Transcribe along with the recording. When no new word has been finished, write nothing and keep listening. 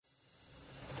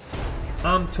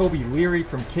I'm Toby Leary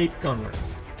from Cape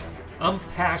Gunworks. I'm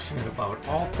passionate about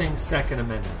all things Second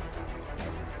Amendment.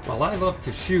 While I love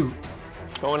to shoot,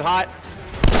 going hot.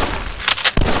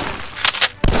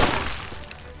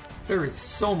 There is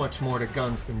so much more to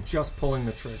guns than just pulling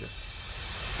the trigger.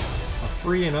 A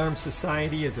free and armed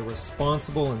society is a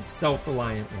responsible and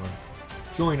self-reliant one.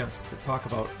 Join us to talk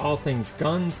about all things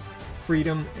guns,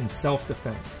 freedom, and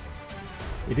self-defense.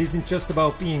 It isn't just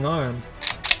about being armed.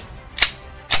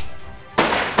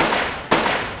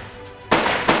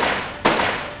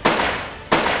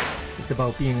 It's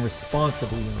about being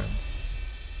responsibly armed.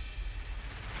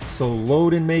 So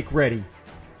load and make ready.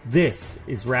 This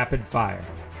is Rapid Fire.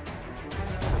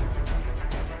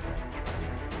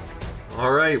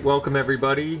 All right, welcome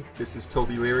everybody. This is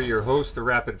Toby Leary, your host of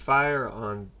Rapid Fire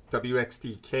on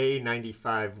WXDK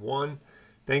 95.1.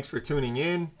 Thanks for tuning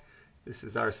in. This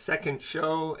is our second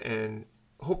show, and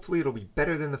hopefully it'll be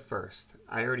better than the first.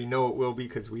 I already know it will be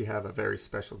because we have a very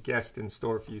special guest in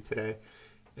store for you today,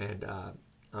 and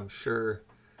I'm sure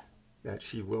that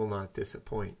she will not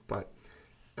disappoint. But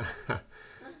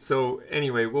so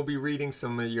anyway, we'll be reading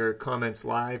some of your comments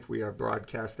live. We are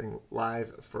broadcasting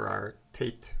live for our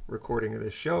taped recording of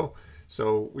this show.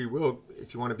 So we will,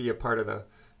 if you want to be a part of the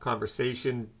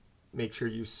conversation, make sure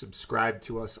you subscribe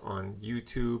to us on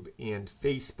YouTube and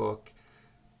Facebook,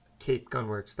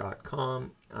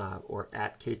 capegunworks.com or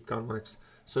at Cape Gunworks,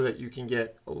 so that you can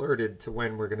get alerted to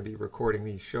when we're going to be recording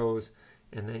these shows,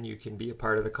 and then you can be a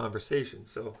part of the conversation.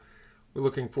 So we're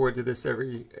looking forward to this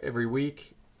every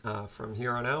week. From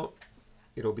here on out,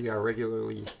 it'll be our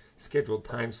regularly scheduled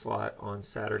time slot on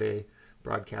Saturday,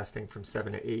 broadcasting from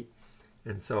 7 to 8.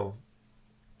 And so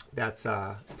that's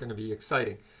going to be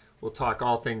exciting. We'll talk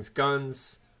all things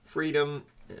guns, freedom,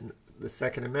 and the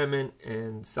Second Amendment,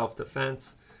 and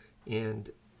self-defense. And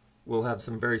we'll have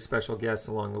some very special guests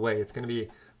along the way. It's going to be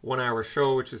a 1-hour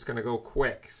show, which is going to go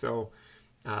quick. So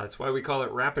that's why we call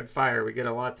it Rapid Fire. We get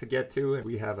a lot to get to, and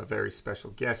we have a very special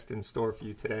guest in store for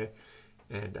you today.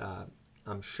 And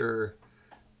I'm sure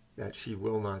that she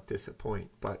will not disappoint.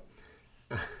 But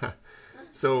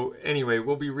so anyway,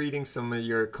 we'll be reading some of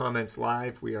your comments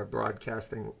live. We are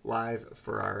broadcasting live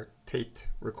for our taped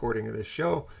recording of this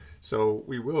show. So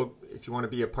we will, if you want to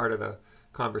be a part of the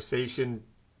conversation,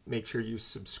 make sure you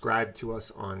subscribe to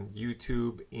us on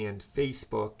YouTube and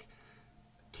Facebook,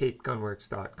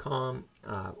 capegunworks.com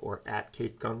or at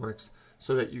Cape Gunworks,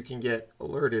 so that you can get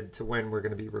alerted to when we're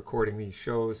going to be recording these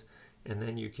shows, and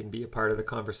then you can be a part of the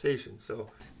conversation. So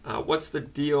what's the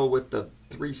deal with the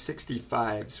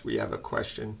 365s? We have a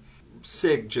question.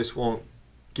 SIG just won't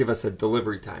give us a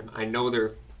delivery time. I know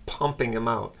they're pumping them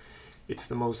out. It's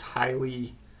the most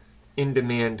highly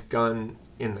in-demand gun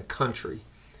in the country.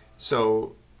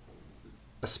 So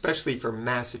especially for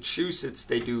Massachusetts,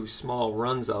 they do small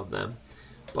runs of them.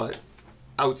 But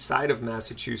outside of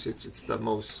Massachusetts, it's the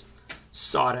most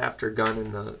sought-after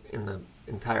gun in the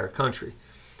entire country.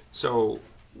 So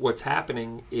what's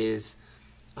happening is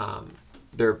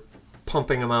they're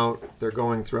pumping them out, they're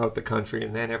going throughout the country,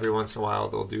 and then every once in a while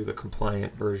they'll do the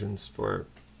compliant versions for,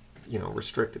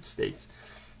 restricted states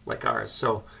like ours.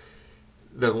 So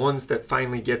the ones that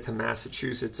finally get to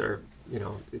Massachusetts are,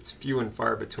 it's few and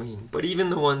far between. But even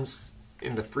the ones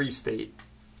in the free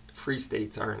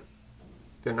states aren't,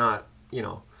 they're not,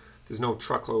 there's no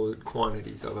truckload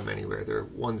quantities of them anywhere. They're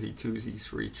onesie twosies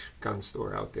for each gun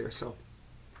store out there. So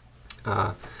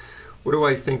what do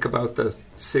I think about the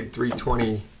SIG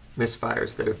 320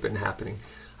 misfires that have been happening?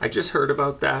 I just heard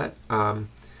about that.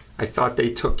 I thought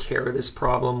they took care of this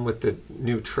problem with the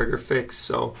new trigger fix,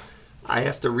 so I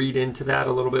have to read into that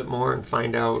a little bit more and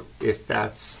find out if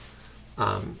that's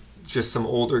just some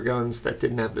older guns that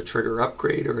didn't have the trigger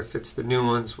upgrade, or if it's the new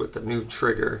ones with the new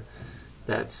trigger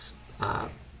that's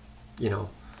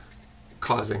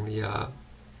causing the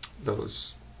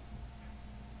those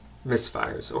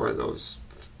misfires, or those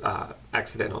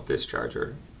accidental discharge,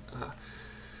 or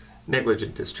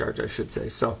negligent discharge, I should say.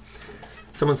 So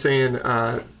someone's saying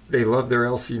they love their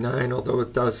LC9, although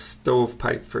it does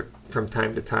stovepipe from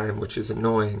time to time, which is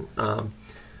annoying.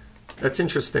 That's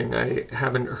interesting. I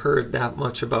haven't heard that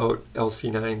much about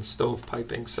LC9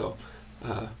 stovepiping, so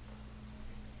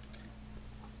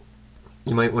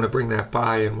you might want to bring that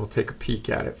by and we'll take a peek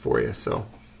at it for you. So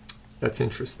that's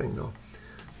interesting, though.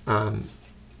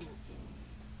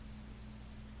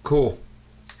 Cool.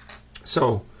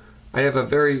 So I have a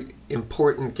very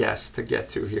important guest to get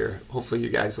to here. Hopefully you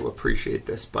guys will appreciate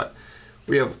this, but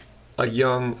we have a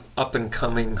young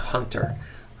up-and-coming hunter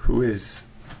who is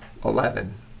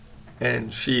 11,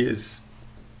 and she is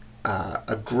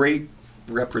a great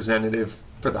representative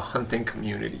for the hunting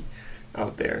community.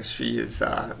 out there. She is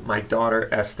my daughter,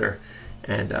 Esther,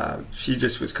 and she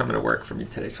just was coming to work for me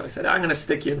today. So I said, I'm going to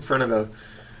stick you in front of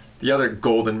the other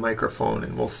golden microphone,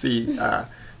 and we'll see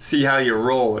how you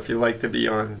roll, if you like to be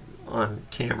on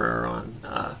camera or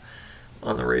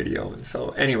on the radio. And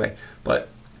so anyway, but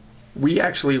we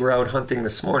actually were out hunting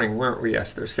this morning, weren't we,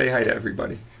 Esther? Say hi to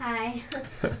everybody. Hi.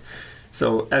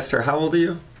 So Esther, how old are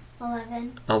you?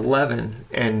 11. 11.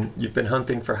 And you've been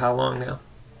hunting for how long now?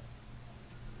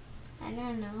 I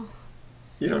don't know.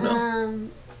 You don't know?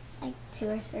 Like 2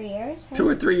 or 3 years, right? 2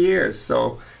 or 3 years.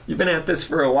 So you've been at this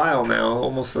for a while now,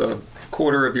 almost a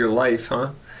quarter of your life,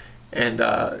 huh? And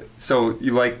so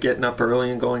you like getting up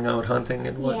early and going out hunting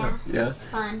and whatnot? Yeah, it's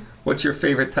fun. What's your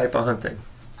favorite type of hunting?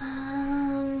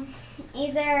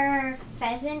 Either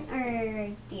pheasant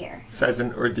or deer.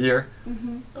 Pheasant or deer?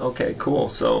 Mm-hmm. Okay, cool.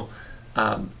 So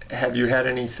have you had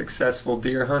any successful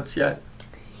deer hunts yet?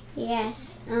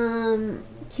 Yes. 2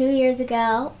 years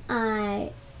ago,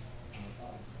 I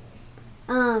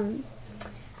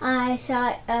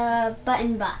shot a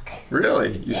button buck.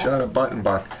 Really? You Yes. shot a button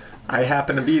buck. I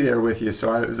happened to be there with you,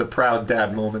 so it was a proud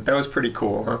dad moment. That was pretty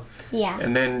cool, huh? Yeah.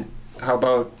 And then how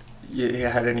about you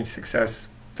had any success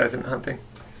pheasant hunting?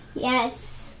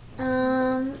 Yes.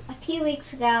 A few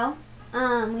weeks ago,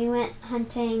 we went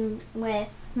hunting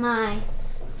with my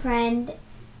friend,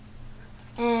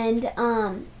 and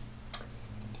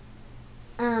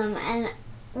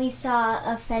we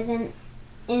saw a pheasant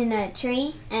in a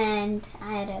tree, and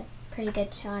I had a pretty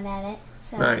good shot at it.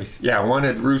 So. Nice. Yeah, one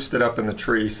had roosted up in the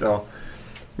tree, so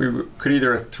we could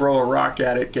either throw a rock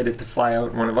at it, get it to fly out,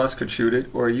 and one of us could shoot it,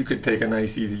 or you could take a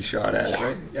nice easy shot at it,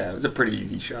 right? Yeah, it was a pretty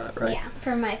easy shot, right? Yeah,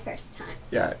 for my first time.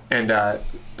 Yeah, and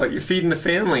but you're feeding the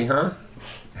family, huh?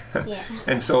 Yeah.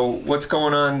 And so what's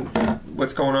going on?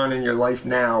 What's going on in your life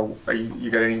now? You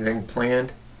got anything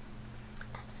planned?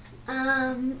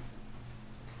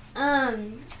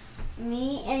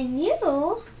 Me and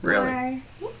you Really?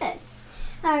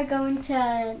 are going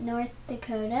to North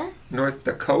Dakota. North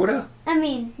Dakota?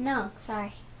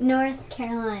 North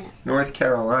Carolina. North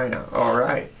Carolina. All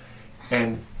right.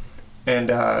 And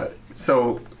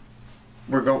so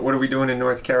we're going. What are we doing in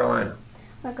North Carolina?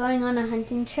 We're going on a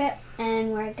hunting trip,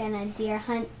 and we're gonna deer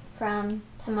hunt from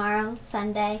tomorrow,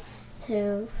 Sunday,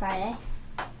 to Friday.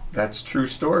 That's true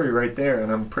story right there,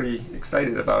 and I'm pretty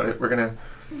excited about it. We're gonna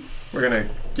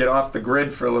get off the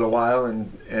grid for a little while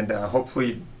and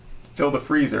hopefully fill the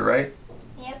freezer, right?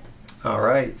 Yep. All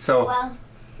right. So Well,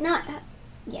 not.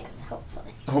 Yes,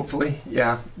 hopefully. hopefully,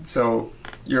 yeah. So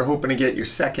you're hoping to get your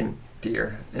second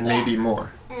deer and maybe Yes.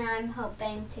 more. And I'm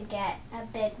hoping to get a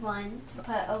big one to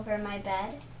put over my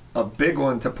bed. A big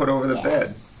one to put over the bed.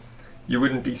 Yes. You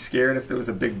wouldn't be scared if there was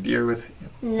a big deer with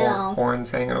No.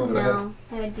 horns hanging over the head? No,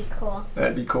 that would be cool.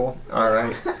 That'd be cool. All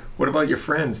right. What about your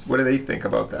friends? What do they think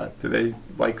about that? Do they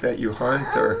like that you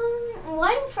hunt or?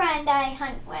 One friend I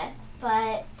hunt with,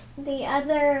 but the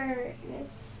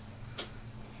others,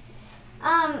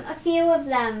 a few of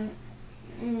them,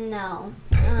 no.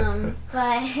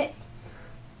 But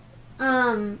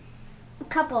a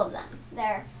couple of them,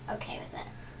 they're okay with it.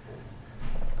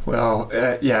 Well,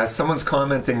 yeah, someone's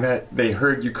commenting that they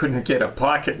heard you couldn't get a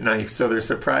pocket knife, so they're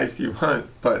surprised you hunt.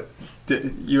 But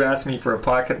you asked me for a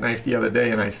pocket knife the other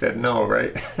day, and I said no,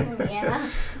 right? Yeah.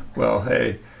 Well,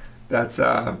 hey, that's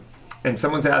and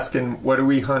someone's asking, what do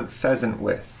we hunt pheasant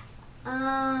with?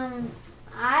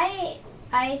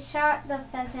 I shot the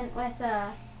pheasant with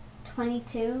a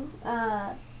 22.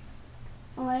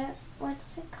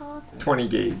 What's it called? 20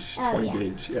 gauge. Oh, 20 yeah.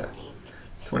 gauge, yeah.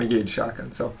 20 gauge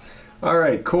shotgun. So, all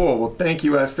right, cool. Well, thank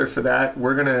you, Esther, for that.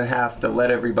 We're going to have to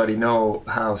let everybody know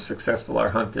how successful our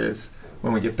hunt is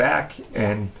when we get back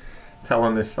and tell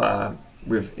them if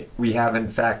we have, in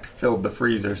fact, filled the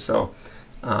freezer. So,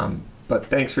 but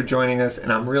thanks for joining us,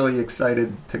 and I'm really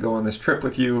excited to go on this trip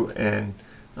with you, and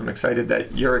I'm excited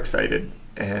that you're excited.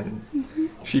 And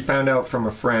she found out from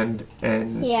a friend,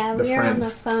 and Yeah, the we were on friend, the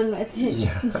phone with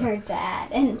her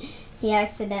dad, and he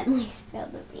accidentally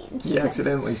spilled the beans. he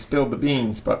accidentally spilled the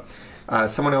beans, but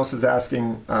someone else is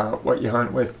asking what you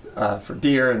hunt with for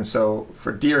deer, and so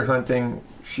for deer hunting,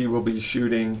 she will be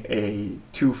shooting a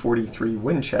 243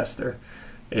 Winchester,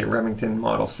 a Remington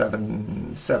Model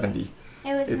 770.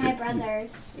 It was It's my a-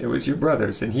 brother's. It was your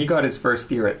brother's, and he got his first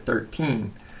deer at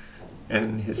 13,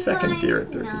 and his second deer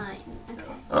at 13. 9. Okay.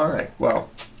 All right, well,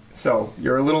 so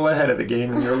you're a little ahead of the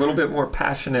game, and you're a little bit more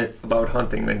passionate about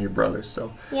hunting than your brother,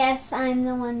 so Yes, I'm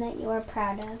the one that you are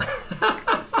proud of.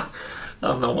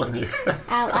 I'm the one you...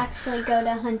 I'll actually go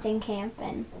to hunting camp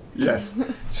and. Yes,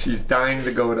 she's dying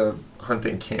to go to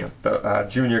hunting camp, the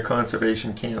junior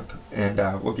conservation camp, and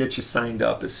we'll get you signed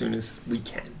up as soon as we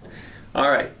can. All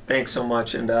right, thanks so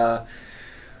much. And we're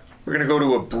going to go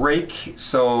to a break.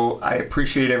 So I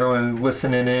appreciate everyone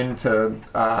listening in to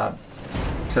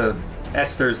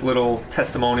Esther's little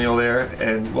testimonial there,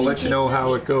 and we'll let you know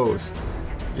how it goes.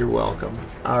 You're welcome.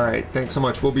 All right, thanks so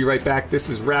much. We'll be right back. This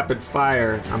is Rapid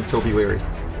Fire. I'm Toby Leary.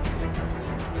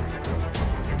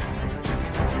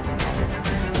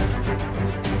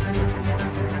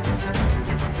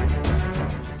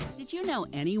 Did you know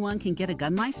anyone can get a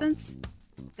gun license?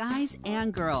 Guys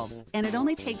and girls, and it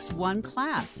only takes one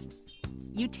class.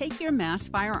 You take your Mass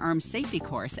Firearms Safety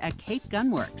course at Cape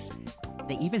Gun Works.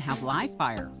 They even have live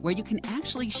fire, where you can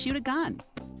actually shoot a gun.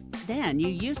 Then you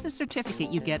use the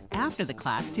certificate you get after the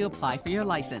class to apply for your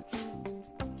license.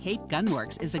 Cape Gun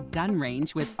Works is a gun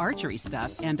range with archery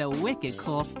stuff and a wicked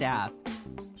cool staff.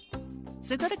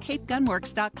 So go to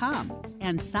capegunworks.com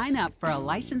and sign up for a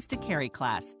license to carry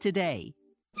class today.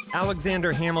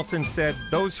 Alexander Hamilton said,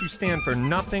 "Those who stand for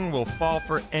nothing will fall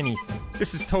for anything."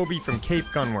 This is Toby from Cape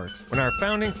Gunworks. When our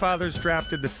founding fathers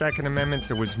drafted the Second Amendment,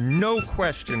 there was no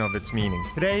question of its meaning.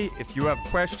 Today, if you have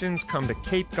questions, come to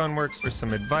Cape Gunworks for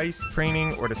some advice,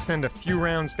 training, or to send a few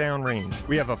rounds downrange.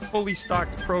 We have a fully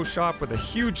stocked pro shop with a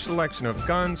huge selection of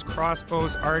guns,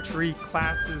 crossbows, archery,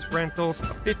 classes, rentals,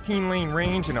 a 15-lane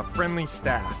range, and a friendly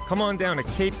staff. Come on down to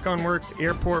Cape Gunworks,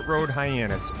 Airport Road,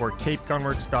 Hyannis, or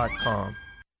capegunworks.com.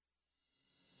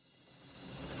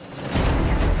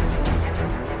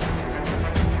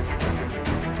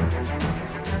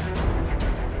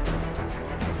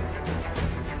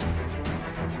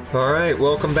 All right,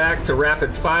 welcome back to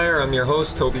Rapid Fire. I'm your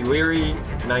host, Toby Leary,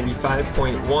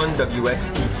 95.1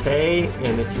 WXTK.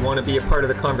 And if you want to be a part of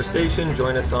the conversation,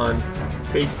 join us on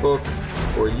Facebook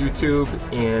or YouTube,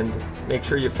 and make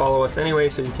sure you follow us anyway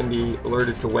so you can be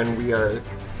alerted to when we are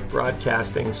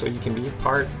broadcasting, so you can be a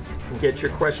part and get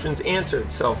your questions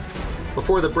answered. So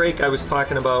before the break, I was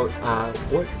talking about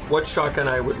what shotgun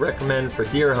I would recommend for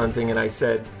deer hunting, and I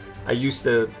said I used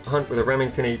to hunt with a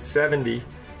Remington 870.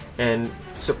 And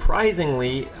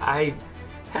surprisingly, I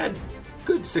had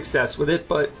good success with it,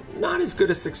 but not as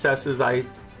good a success as I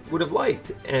would have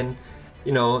liked. And,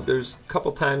 you know, there's a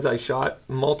couple times I shot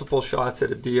multiple shots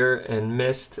at a deer and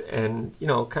missed, and, you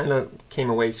know, kind of came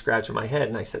away scratching my head.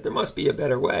 And I said, there must be a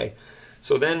better way.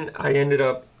 So then I ended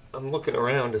up, I'm looking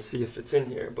around to see if it's in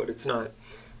here, but it's not.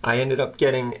 I ended up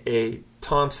getting a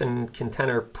Thompson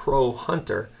Contender Pro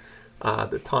Hunter,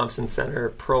 the Thompson Center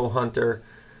Pro Hunter.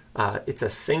 It's a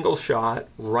single shot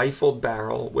rifled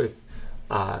barrel with,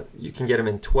 you can get them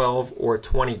in 12 or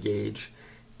 20 gauge.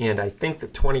 And I think the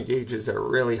 20 gauges are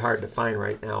really hard to find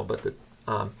right now, but the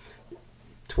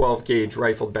 12 gauge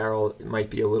rifled barrel might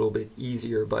be a little bit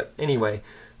easier. But anyway,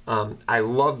 I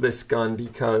love this gun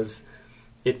because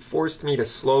it forced me to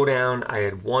slow down. I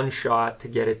had one shot to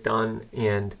get it done,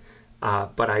 and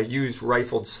but I used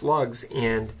rifled slugs,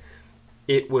 and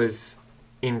it was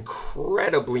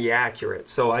incredibly accurate.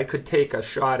 So I could take a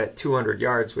shot at 200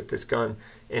 yards with this gun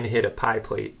and hit a pie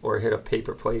plate or hit a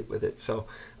paper plate with it. So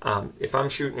if I'm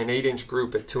shooting an 8-inch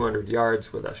group at 200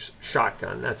 yards with a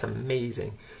shotgun, that's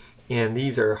amazing. And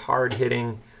these are hard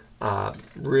hitting,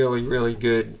 really, really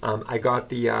good. I got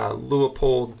the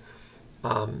Leupold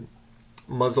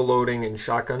muzzle loading and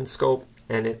shotgun scope,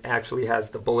 and it actually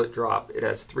has the bullet drop. It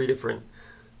has 3 different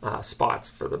spots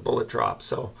for the bullet drop.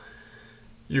 So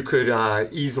you could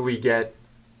easily get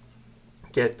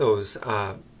those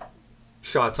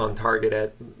shots on target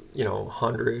at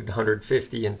 100,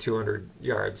 150, and 200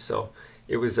 yards. So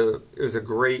it was a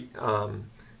great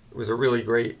it was a really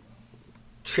great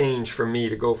change for me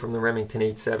to go from the Remington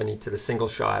 870 to the single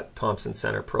shot Thompson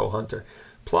Center Pro Hunter.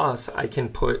 Plus, I can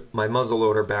put my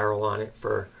muzzleloader barrel on it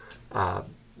for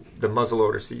the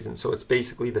muzzleloader season. So it's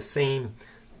basically the same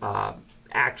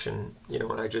action,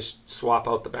 and I just swap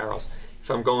out the barrels. If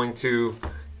I'm going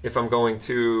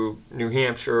to New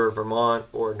Hampshire or Vermont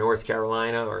or North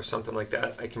Carolina or something like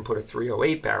that, I can put a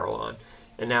 308 barrel on,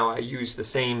 and now I use the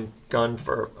same gun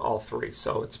for all 3.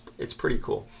 So it's pretty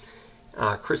cool.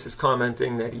 Chris is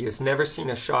commenting that he has never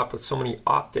seen a shop with so many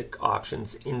optic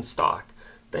options in stock.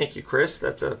 Thank you, Chris.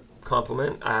 That's a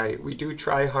compliment. We do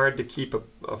try hard to keep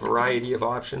a variety of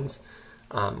options.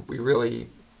 We really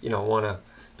want to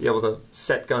be able to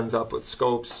set guns up with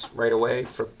scopes right away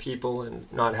for people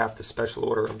and not have to special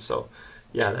order them. So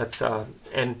yeah, that's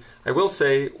and I will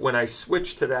say, when I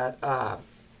switched to that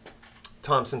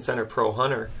Thompson Center Pro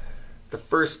Hunter, the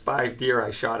first 5 deer I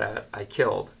shot at, I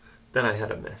killed. Then I had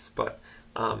a miss, but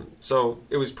so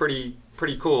it was pretty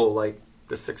cool. Like,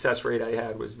 the success rate I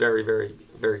had was very, very,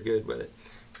 very good with it.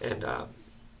 And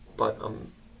but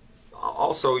I'm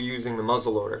also using the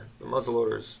muzzleloader. The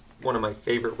muzzleloader is one of my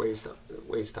favorite ways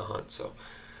to hunt. So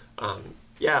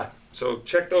Yeah, so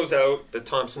check those out, the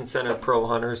Thompson Center Pro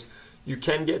Hunters. You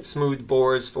can get smooth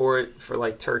bores for it for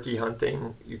like turkey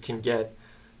hunting. You can get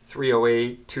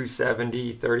 308,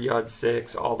 270,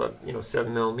 30-06, all the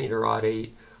 7mm odd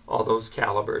 8, all those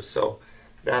calibers. So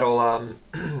that'll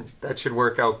that should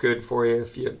work out good for you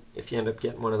if you end up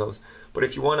getting one of those. But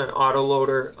if you want an auto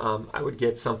loader, I would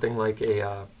get something like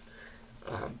a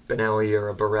Benelli or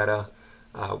a Beretta.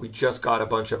 We just got a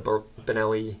bunch of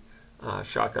Benelli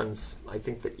shotguns. I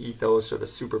think the Ethos or the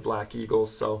Super Black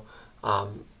Eagles. So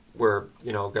we're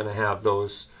going to have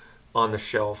those on the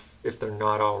shelf. If they're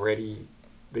not already,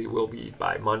 they will be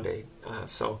by Monday.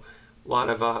 So a lot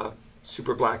of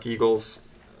Super Black Eagles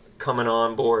coming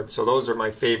on board. So those are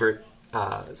my favorite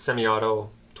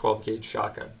semi-auto 12 gauge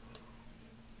shotgun.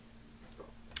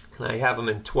 And I have them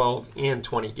in 12 and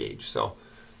 20 gauge. So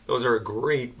those are a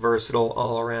great versatile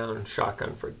all around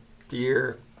shotgun for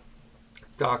deer,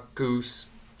 duck, goose,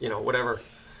 whatever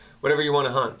you want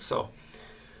to hunt. So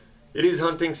it is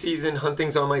hunting season.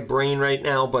 Hunting's on my brain right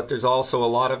now, but there's also a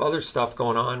lot of other stuff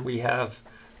going on. We have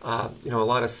a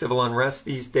lot of civil unrest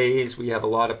these days. We have a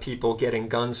lot of people getting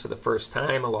guns for the first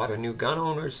time, a lot of new gun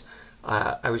owners.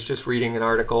 I was just reading an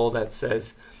article that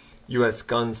says U.S.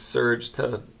 guns surged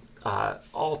to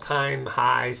all-time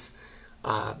highs.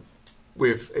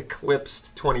 We've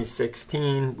eclipsed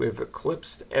 2016. We've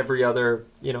eclipsed every other,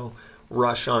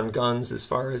 rush on guns as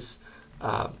far as,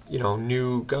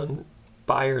 new gun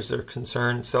buyers are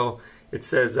concerned. So it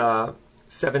says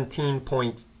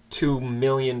 17.2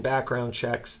 million background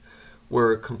checks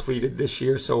were completed this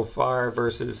year so far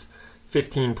versus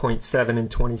 15.7 in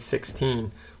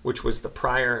 2016, which was the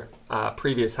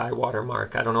previous high water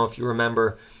mark. I don't know if you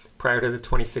remember, prior to the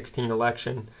 2016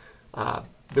 election,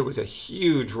 there was a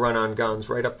huge run on guns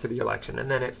right up to the election,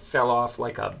 and then it fell off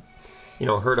like a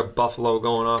herd of buffalo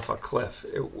going off a cliff.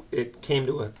 It came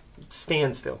to a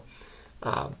standstill,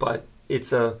 but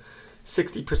it's a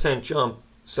 60% jump.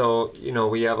 So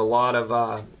we have a lot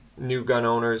of new gun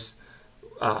owners.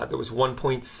 There was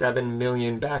 1.7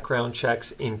 million background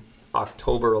checks in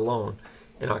October alone,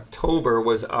 and October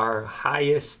was our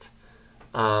highest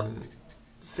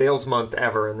sales month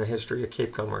ever in the history of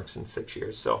Cape Gunworks in 6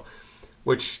 years. So,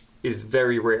 which is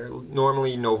very rare.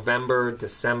 Normally November,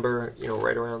 December,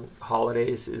 right around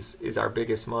holidays is our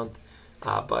biggest month.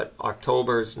 But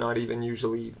October's not even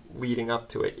usually leading up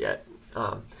to it yet.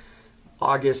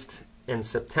 August and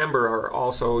September are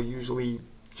also usually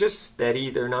just steady.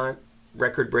 They're not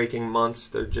record-breaking months.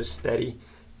 They're just steady.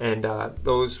 And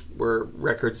those were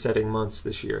record-setting months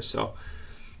this year. So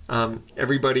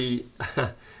everybody's,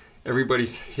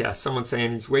 someone's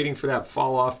saying he's waiting for that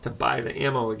fall off to buy the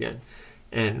ammo again.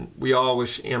 And we all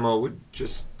wish ammo would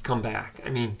just come back. I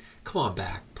mean, come on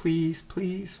back. Please,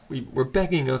 please. We're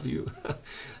begging of you.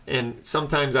 And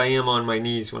sometimes I am on my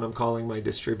knees when I'm calling my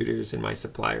distributors and my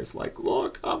suppliers like,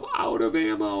 look, I'm out of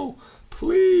ammo.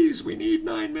 Please, we need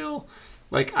 9mm.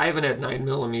 Like, I haven't had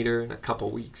 9mm in a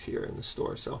couple weeks here in the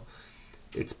store. So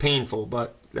it's painful,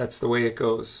 but that's the way it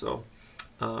goes. So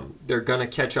they're going to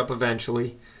catch up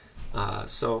eventually.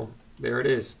 So there it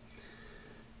is.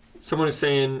 Someone is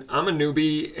saying, I'm a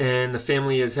newbie and the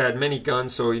family has had many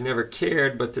guns, so he never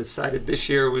cared, but decided this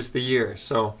year was the year.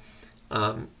 So,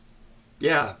 a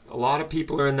lot of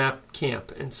people are in that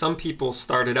camp. And some people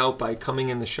started out by coming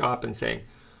in the shop and saying,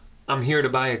 I'm here to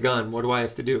buy a gun. What do I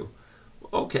have to do?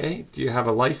 Okay, do you have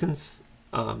a license,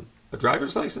 a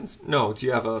driver's license? No. Do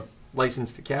you have a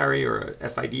license to carry or a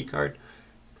FID card?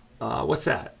 What's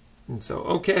that? And so,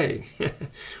 okay,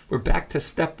 we're back to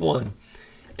step one.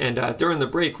 And during the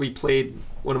break, we played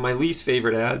one of my least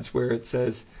favorite ads where it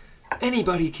says,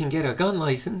 anybody can get a gun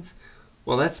license.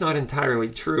 Well, that's not entirely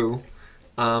true,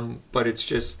 but it's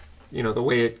just, the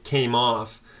way it came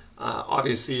off.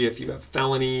 Obviously, if you have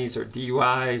felonies or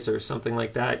DUIs or something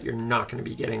like that, you're not going to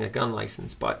be getting a gun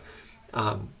license. But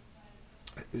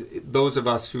those of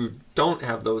us who don't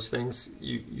have those things,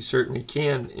 you certainly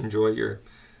can enjoy your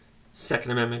Second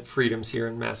Amendment freedoms here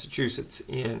in Massachusetts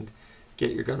and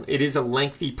get your gun. It is a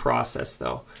lengthy process,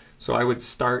 though. So I would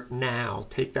start now,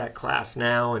 take that class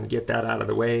now and get that out of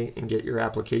the way and get your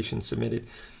application submitted.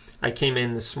 I came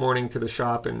in this morning to the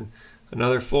shop and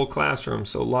another full classroom.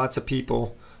 So lots of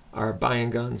people are buying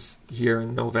guns here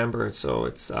in November. So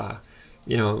it's, and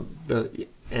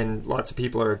lots of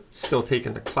people are still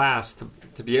taking the class to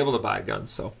be able to buy guns.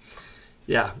 So,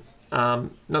 yeah.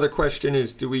 Another question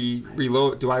is, do I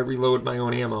reload my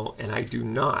own ammo? And I do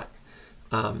not.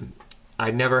 I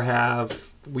never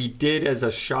have. We did as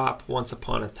a shop once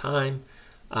upon a time,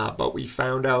 but we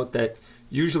found out that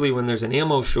usually when there's an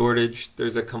ammo shortage,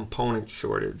 there's a component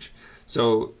shortage.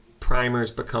 So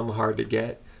primers become hard to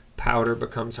get. powder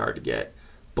becomes hard to get.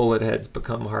 Bullet heads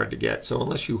become hard to get. So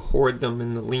unless you hoard them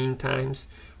in the lean times,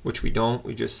 which we don't,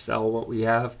 we just sell what we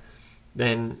have,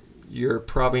 then you're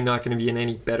probably not going to be in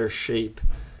any better shape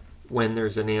when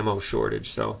there's an ammo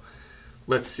shortage. So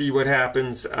let's see what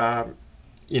happens, in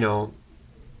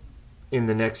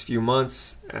the next few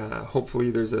months. Hopefully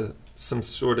there's some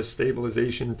sort of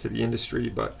stabilization to the industry,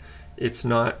 but it's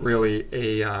not really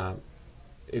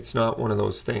it's not one of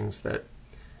those things that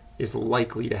is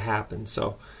likely to happen.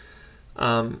 So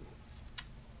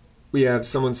we have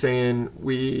someone saying,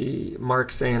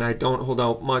 Mark saying, I don't hold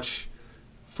out much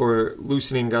for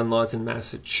loosening gun laws in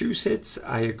Massachusetts.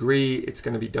 I agree. It's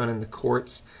going to be done in the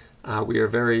courts. We are a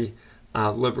very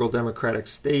liberal democratic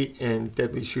state, and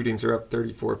deadly shootings are up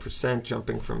 34%,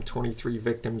 jumping from 23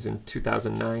 victims in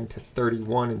 2009 to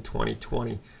 31 in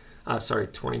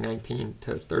 2019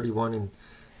 to 31 in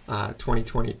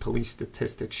 2020, police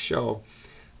statistics show.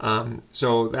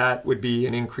 So that would be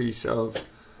an increase of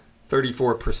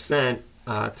 34%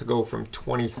 to go from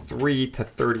 23 to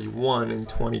 31 in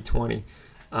 2020.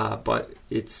 But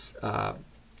it's,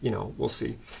 we'll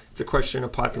see. It's a question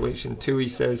of population too. He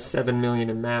says 7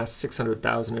 million in Mass,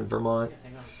 600,000 in Vermont,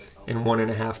 and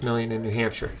 1.5 million in New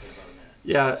Hampshire.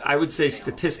 Yeah, I would say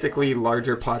statistically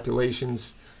larger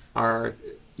populations are,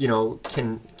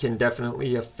 can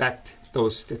definitely affect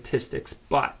those statistics.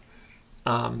 But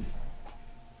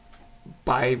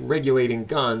by regulating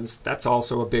guns, that's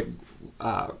also a big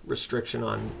restriction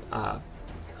on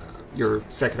your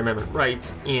Second Amendment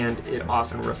rights, and it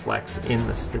often reflects in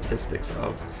the statistics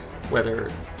of whether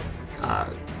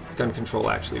gun control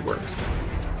actually works.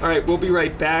 All right, we'll be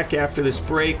right back after this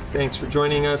break. Thanks for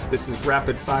joining us. This is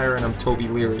Rapid Fire, and I'm Toby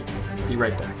Leary. Be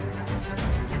right back.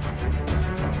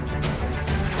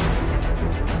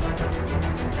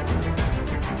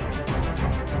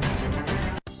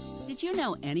 Did you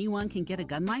know anyone can get a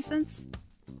gun license?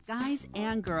 Guys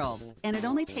and girls, and it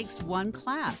only takes one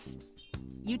class.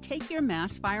 You take your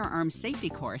Mass Firearms Safety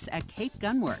course at Cape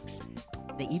Gunworks.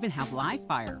 They even have live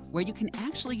fire, where you can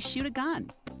actually shoot a gun.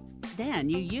 Then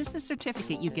you use the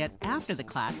certificate you get after the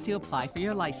class to apply for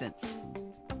your license.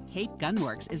 Cape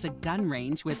Gunworks is a gun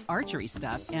range with archery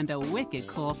stuff and a wicked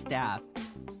cool staff.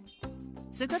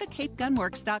 So go to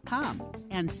capegunworks.com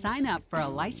and sign up for a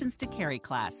license to carry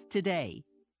class today.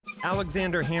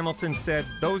 Alexander Hamilton said,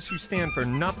 "Those who stand for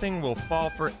nothing will fall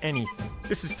for anything."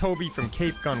 This is Toby from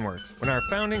Cape Gunworks. When our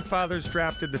founding fathers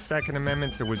drafted the Second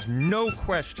Amendment, there was no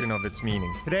question of its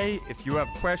meaning. Today, if you have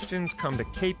questions, come to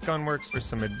Cape Gunworks for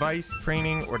some advice,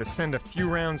 training, or to send a few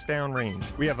rounds downrange.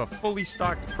 We have a fully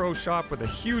stocked pro shop with a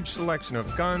huge selection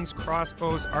of guns,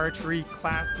 crossbows, archery,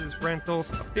 classes,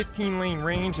 rentals, a 15-lane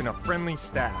range, and a friendly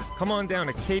staff. Come on down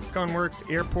to Cape Gunworks,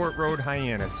 Airport Road,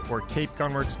 Hyannis, or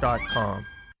capegunworks.com.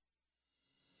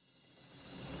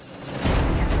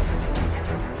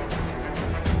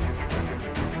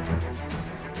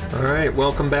 All right,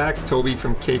 welcome back. Toby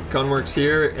from Cape Gunworks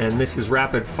here, and this is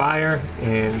Rapid Fire,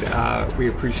 and we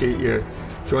appreciate you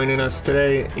joining us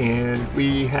today. And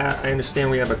I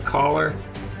understand we have a caller.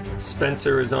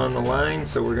 Spencer is on the line,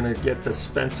 so we're going to get to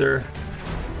Spencer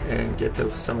and get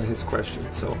to some of his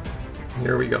questions. So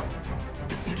here we go.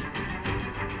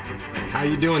 How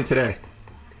you doing today?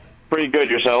 Pretty good.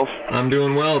 Yourself? I'm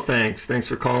doing well, thanks. Thanks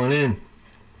for calling in.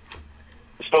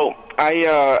 So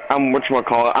I'm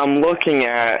looking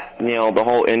at the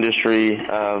whole industry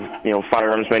of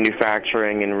firearms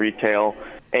manufacturing and retail,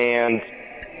 and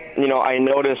I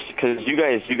noticed because you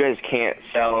guys can't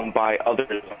sell and buy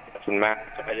others in mass.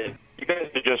 You guys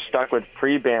are just stuck with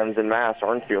pre-bans in mass,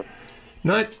 aren't you?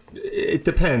 It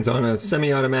depends on a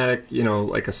semi-automatic,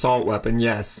 like assault weapon,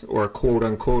 yes, or a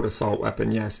quote-unquote assault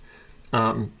weapon, yes.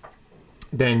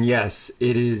 Then yes,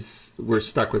 it is. We're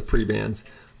stuck with pre-bans,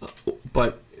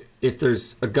 but if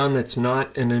there's a gun that's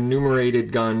not an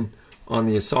enumerated gun on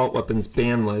the assault weapons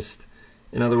ban list,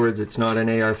 in other words, it's not an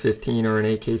AR-15 or an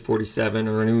AK-47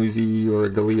 or an Uzi or a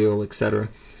Galil, etc.,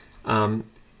 and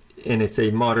it's a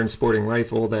modern sporting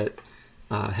rifle that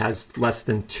has less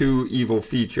than 2 evil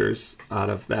features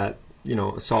out of that,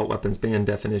 assault weapons ban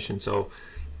definition. So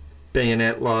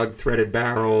bayonet lug, threaded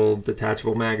barrel,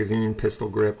 detachable magazine, pistol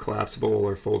grip, collapsible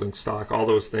or folding stock, all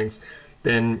those things,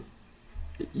 then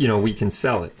we can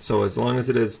sell it. So as long as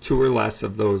it has 2 or less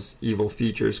of those evil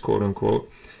features, quote unquote,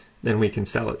 then we can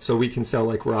sell it. So we can sell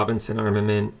like Robinson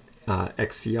Armament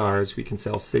XCRs, we can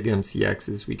sell SIG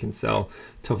MCXs, we can sell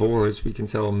Tavors, we can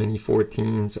sell Mini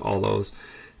 14s, all those,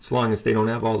 as long as they don't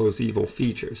have all those evil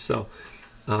features. So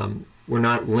we're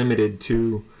not limited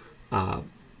to all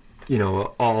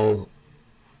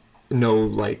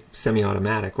like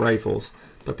semi-automatic rifles,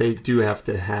 but they do have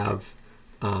to have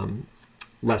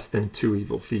less than 2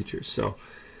 evil features. So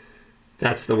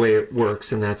that's the way it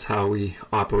works, and that's how we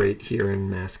operate here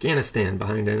in Afghanistan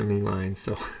behind enemy lines.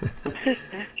 So,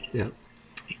 yeah.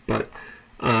 But,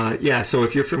 so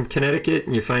if you're from Connecticut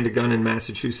and you find a gun in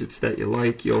Massachusetts that you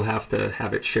like, you'll have to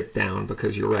have it shipped down,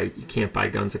 because you're right, you can't buy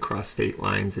guns across state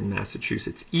lines in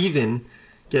Massachusetts. Even,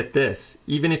 get this,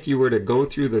 even if you were to go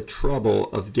through the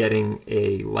trouble of getting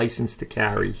a license to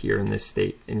carry here in this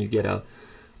state, and you get a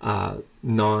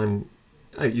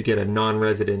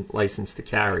non-resident license to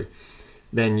carry,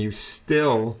 then you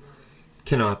still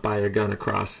cannot buy a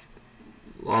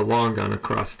long gun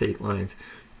across state lines.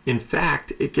 In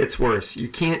fact, it gets worse. You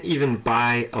can't even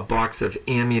buy a box of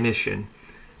ammunition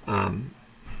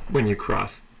when you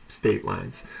cross state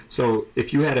lines. So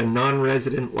if you had a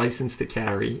non-resident license to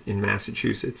carry in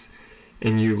Massachusetts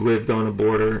and you lived on a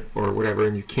border or whatever,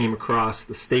 and you came across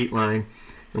the state line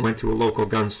and went to a local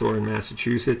gun store in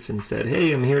Massachusetts and said,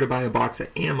 "Hey, I'm here to buy a box of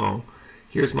ammo.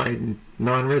 Here's my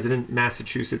non-resident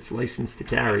Massachusetts license to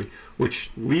carry," which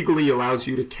legally allows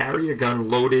you to carry a gun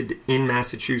loaded in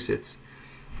Massachusetts,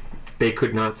 they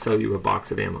could not sell you a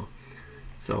box of ammo.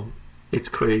 So it's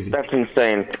crazy. That's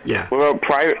insane. Yeah. What about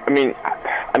private?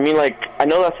 I mean, like, I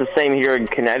know that's the same here in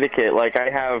Connecticut. Like, I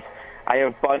have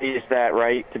buddies that,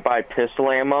 right, to buy pistol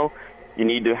ammo, you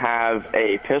need to have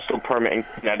a pistol permit in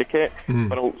Connecticut.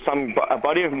 But a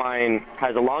buddy of mine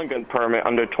has a long gun permit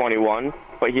under 21,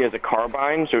 but he has a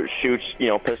carbine, so it shoots,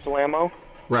 pistol ammo.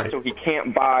 Right. So he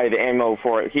can't buy the ammo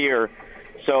for it here.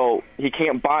 So he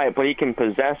can't buy it, but he can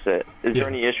possess it. Is there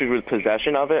any issues with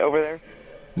possession of it over there?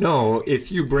 No,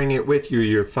 if you bring it with you,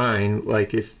 you're fine.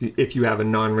 Like if you have a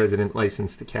non-resident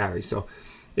license to carry. So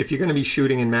if you're going to be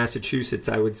shooting in Massachusetts,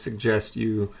 I would suggest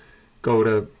you go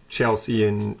to Chelsea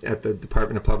and at the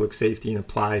Department of Public Safety and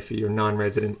apply for your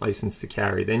non-resident license to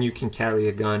carry. Then you can carry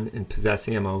a gun and possess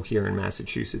ammo here in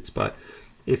Massachusetts. But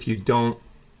if you don't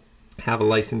have a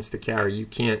license to carry, you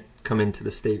can't come into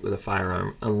the state with a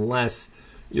firearm unless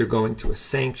you're going to a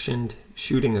sanctioned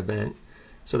shooting event.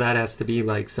 So that has to be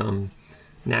like some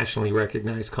nationally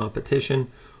recognized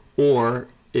competition, or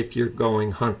if you're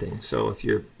going hunting. So if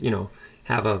you're,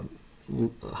 have a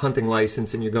hunting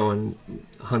license and you're going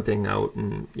hunting out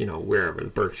in, wherever, the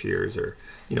Berkshires, or,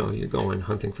 you're going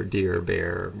hunting for deer,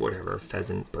 bear, whatever,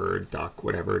 pheasant, bird, duck,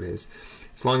 whatever it is.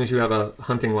 As long as you have a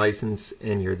hunting license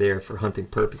and you're there for hunting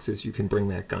purposes, you can bring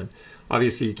that gun.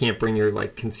 Obviously, you can't bring your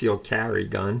concealed carry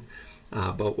gun,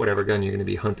 but whatever gun you're going to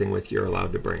be hunting with, you're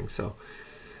allowed to bring. So,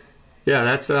 yeah,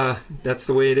 that's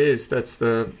the way it is. That's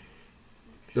the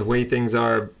way things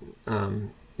are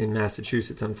in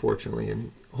Massachusetts, unfortunately.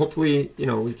 And hopefully,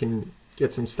 we can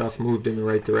get some stuff moved in the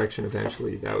right direction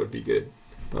eventually. That would be good.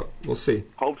 But we'll see.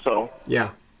 Hope so.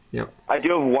 Yeah. Yep. I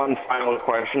do have one final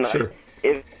question. Sure.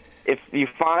 If you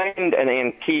find an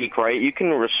antique, right, you can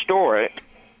restore it.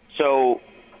 So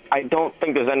I don't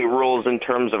think there's any rules in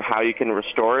terms of how you can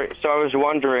restore it. So I was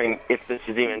wondering if this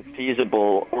is even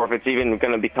feasible, or if it's even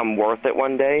going to become worth it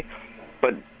one day.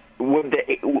 But would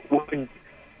it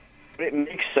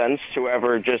make sense to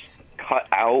ever just cut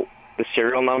out the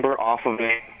serial number off of an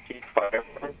antique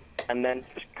firearm and then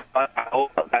just cut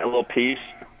out that little piece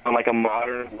on a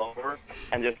modern lower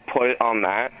and just put it on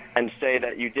that and say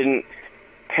that you didn't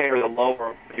pair the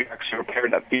lower, you actually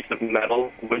repaired that piece of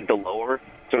metal with the lower,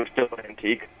 so it's still an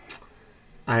antique?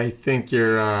 I think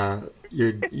I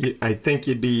think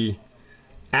you'd be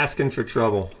asking for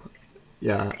trouble.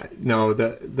 Yeah, no,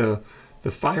 the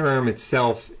firearm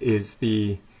itself is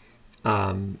the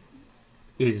gun,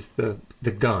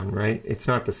 right? It's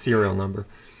not the serial number.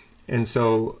 And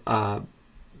so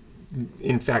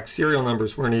in fact, serial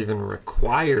numbers weren't even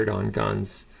required on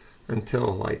guns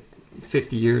until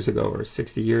 50 years ago or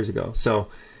 60 years ago. So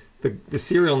the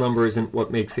serial number isn't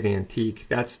what makes it antique.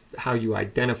 That's how you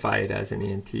identify it as an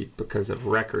antique, because of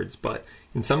records. But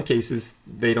in some cases,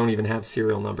 they don't even have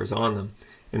serial numbers on them,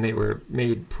 and they were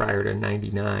made prior to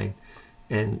 99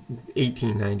 and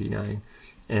 1899.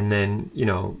 And then,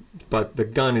 but the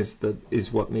gun is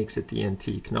what makes it the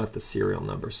antique, not the serial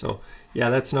number. So yeah,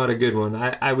 that's not a good one.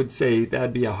 I would say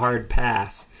that'd be a hard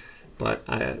pass. But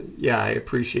I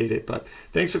appreciate it. But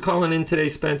thanks for calling in today,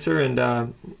 Spencer,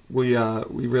 and we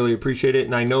really appreciate it.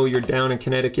 And I know you're down in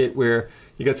Connecticut, where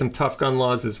you got some tough gun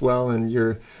laws as well, and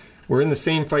we're in the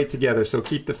same fight together. So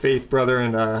keep the faith, brother,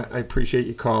 and I appreciate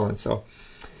you calling. So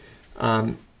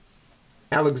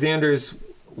Alexander's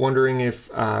wondering if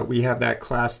we have that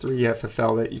Class 3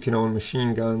 FFL that you can own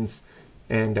machine guns,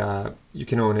 and you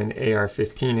can own an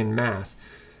AR-15 in Mass.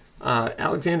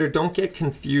 Alexander, don't get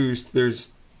confused.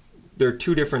 There are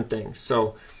two different things.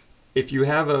 So if you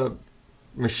have a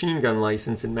machine gun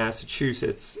license in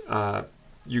Massachusetts,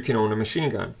 you can own a machine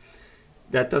gun.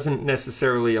 That doesn't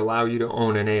necessarily allow you to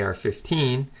own an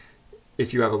AR-15.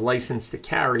 If you have a license to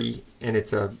carry and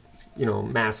it's a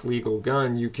mass legal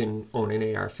gun, you can own an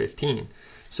AR-15.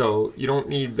 So you don't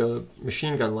need the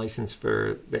machine gun license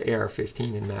for the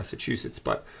AR-15 in Massachusetts.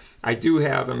 But I do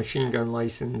have a machine gun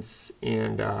license,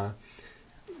 and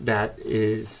that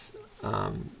is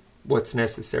what's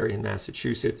necessary in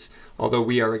Massachusetts. Although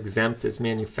we are exempt as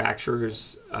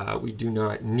manufacturers, we do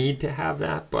not need to have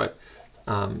that, but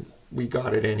we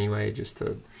got it anyway just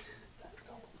to,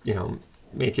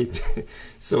 make it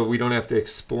so we don't have to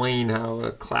explain how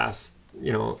a class,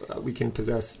 we can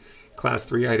possess class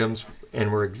 3 items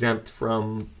and we're exempt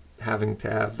from having to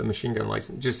have the machine gun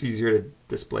license. Just easier to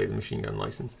display the machine gun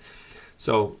license.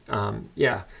 So,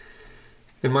 yeah.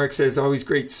 And Mark says, always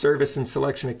great service and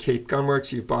selection at Cape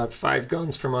Gunworks. You've bought 5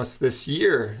 guns from us this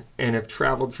year and have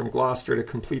traveled from Gloucester to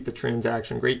complete the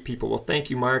transaction. Great people. Well, thank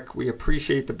you, Mark. We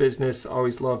appreciate the business.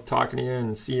 Always love talking to you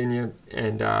and seeing you.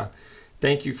 And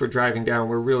thank you for driving down.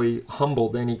 We're really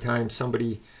humbled anytime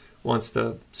somebody wants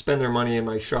to spend their money in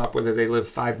my shop, whether they live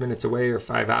 5 minutes away or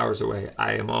 5 hours away.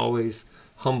 I am always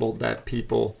humbled that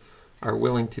people are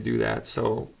willing to do that.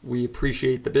 So we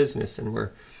appreciate the business, and we're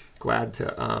glad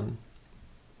to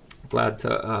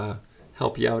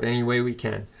help you out any way we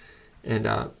can. And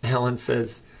Helen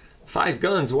says, 5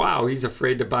 guns. Wow, he's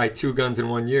afraid to buy 2 guns in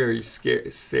 1 year. He's scared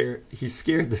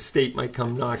the state might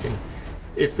come knocking.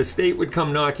 If the state would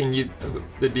come knocking,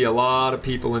 there'd be a lot of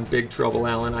people in big trouble,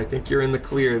 Alan. I think you're in the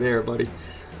clear there, buddy.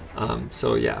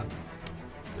 So yeah,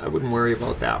 I wouldn't worry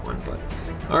about that one. But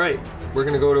all right, we're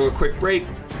gonna go to a quick break.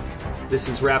 This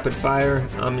is Rapid Fire.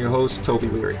 I'm your host, Toby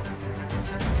Leary.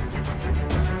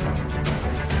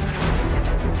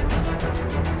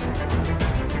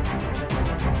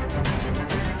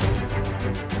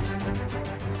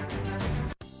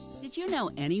 Did you know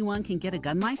anyone can get a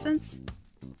gun license?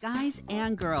 Guys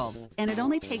and girls, and it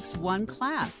only takes 1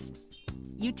 class.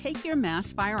 You take your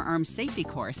mass firearms safety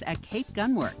course at Cape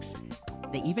Gunworks.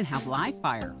 They even have live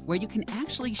fire, where you can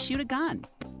actually shoot a gun.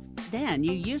 Then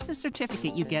you use the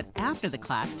certificate you get after the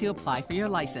class to apply for your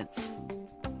license.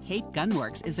 Cape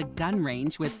Gunworks is a gun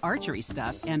range with archery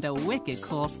stuff and a wicked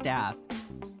cool staff.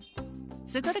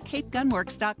 So go to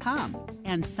capegunworks.com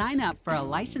and sign up for a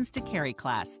license to carry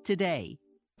class today.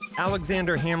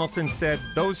 Alexander Hamilton said,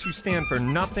 "Those who stand for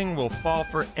nothing will fall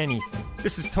for anything."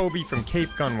 This is Toby from Cape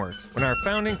Gunworks. When our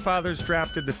founding fathers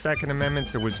drafted the Second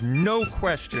Amendment, there was no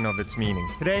question of its meaning.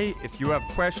 Today, if you have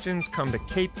questions, come to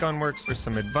Cape Gunworks for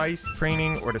some advice,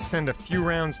 training, or to send a few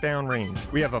rounds downrange.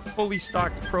 We have a fully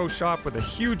stocked pro shop with a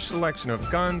huge selection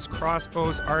of guns,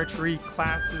 crossbows, archery,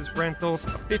 classes, rentals,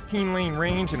 a 15-lane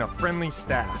range, and a friendly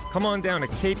staff. Come on down to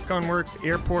Cape Gunworks,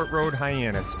 Airport Road,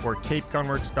 Hyannis, or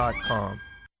capegunworks.com.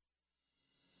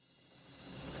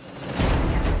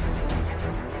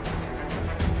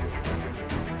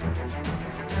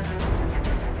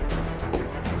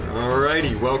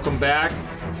 Alrighty, welcome back.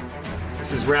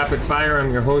 This is Rapid Fire.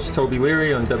 I'm your host, Toby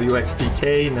Leary, on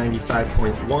WXDK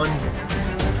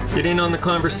 95.1. Get in on the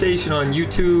conversation on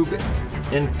YouTube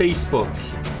and Facebook,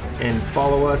 and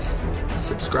follow us,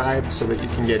 subscribe so that you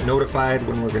can get notified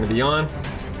when we're going to be on,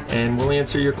 and we'll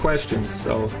answer your questions.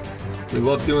 So we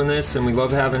love doing this, and we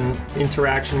love having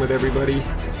interaction with everybody,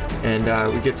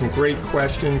 and we get some great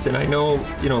questions. And I know,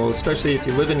 especially if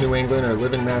you live in New England or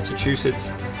live in Massachusetts,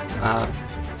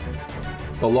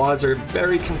 the laws are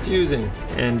very confusing,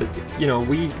 and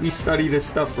we study this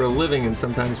stuff for a living, and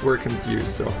sometimes we're confused.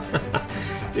 So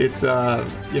it's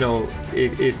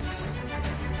it's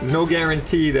there's no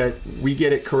guarantee that we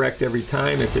get it correct every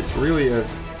time. If it's really a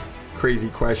crazy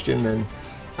question, then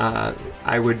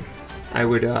I would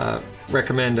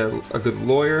recommend a good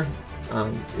lawyer.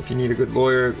 If you need a good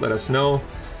lawyer, let us know,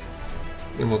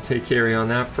 and we'll take care of you on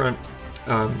that front.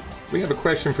 We have a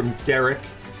question from Derek.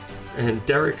 And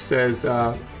Derek says,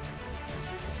 for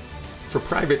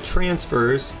private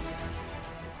transfers,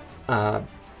 a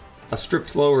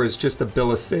stripped lower is just a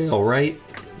bill of sale, right?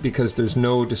 Because there's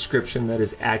no description that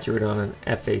is accurate on an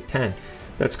FA-10.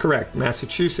 That's correct.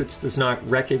 Massachusetts does not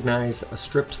recognize a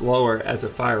stripped lower as a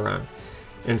firearm.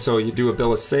 And so you do a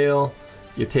bill of sale,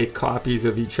 you take copies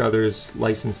of each other's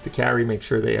license to carry, make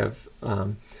sure they have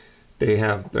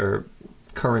their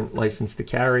current license to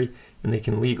carry, and they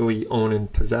can legally own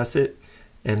and possess it.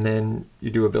 And then you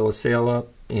do a bill of sale up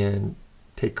and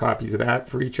take copies of that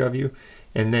for each of you,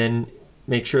 and then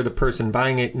make sure the person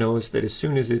buying it knows that as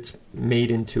soon as it's made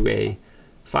into a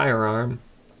firearm,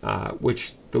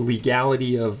 which the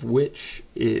legality of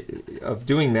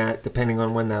doing that, depending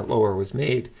on when that lower was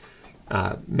made,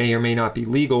 may or may not be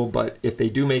legal. But if they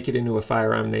do make it into a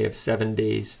firearm, they have 7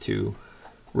 days to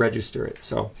register it.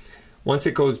 So once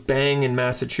it goes bang in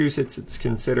Massachusetts, it's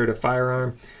considered a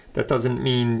firearm. That doesn't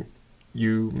mean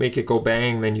you make it go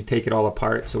bang, then you take it all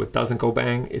apart so it doesn't go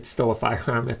bang. It's still a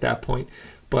firearm at that point.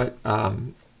 But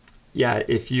yeah,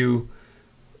 if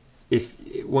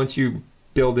once you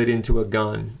build it into a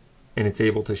gun and it's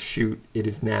able to shoot, it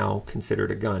is now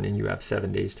considered a gun, and you have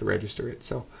 7 days to register it.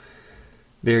 So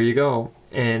there you go.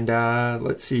 And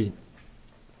let's see.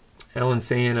 Alan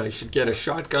saying I should get a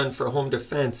shotgun for home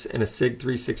defense and a SIG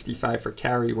 365 for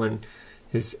carry when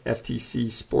his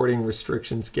FTC sporting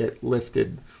restrictions get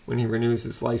lifted when he renews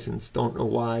his license. Don't know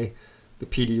why the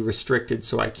PD restricted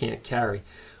so I can't carry.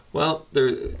 Well,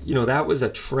 that was a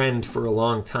trend for a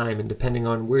long time, and depending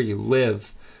on where you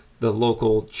live, the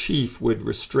local chief would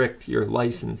restrict your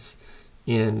license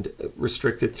and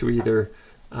restrict it to either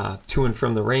to and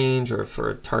from the range or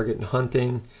for target and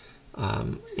hunting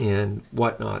and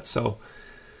whatnot. So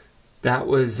that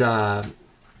was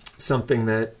something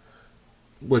that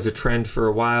was a trend for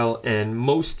a while, and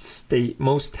most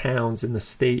towns in the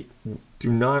state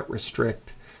do not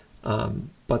restrict,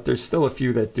 but there's still a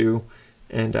few that do,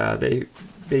 and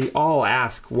they all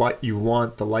ask what you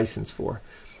want the license for.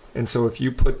 And so if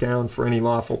you put down for any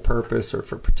lawful purpose or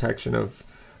for protection of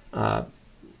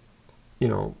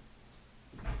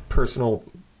personal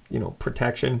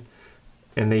protection,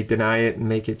 and they deny it and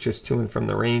make it just to and from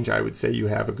the range, I would say you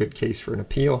have a good case for an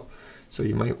appeal. So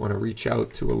you might want to reach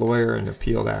out to a lawyer and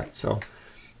appeal that. So,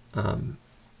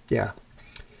 yeah.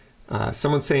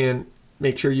 Someone's saying,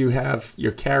 make sure you have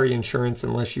your carry insurance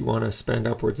unless you want to spend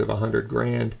upwards of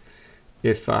 $100,000.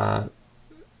 If,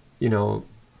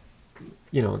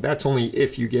 that's only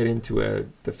if you get into a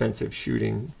defensive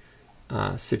shooting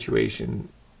situation.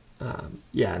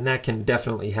 Yeah, and that can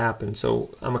definitely happen.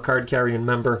 So I'm a card carrying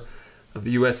member of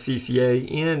the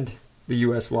USCCA and the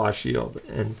US Law Shield.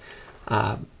 And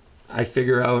I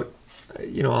figure out,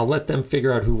 I'll let them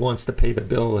figure out who wants to pay the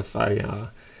bill if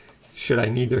should I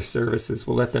need their services.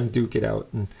 We'll let them duke it out,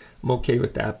 and I'm okay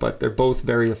with that. But they're both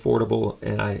very affordable,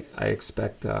 and I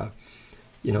expect, I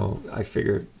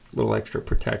figured a little extra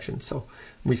protection. So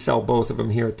we sell both of them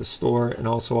here at the store, and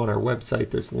also on our website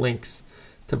there's links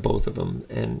to both of them,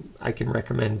 and I can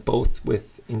recommend both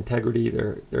with integrity.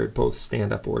 They're both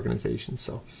stand-up organizations.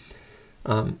 So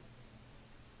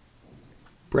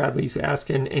Bradley's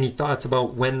asking, any thoughts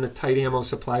about when the tight ammo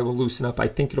supply will loosen up? I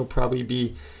think it'll probably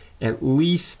be at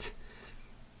least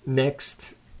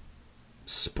next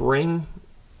spring.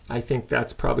 I think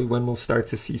that's probably when we'll start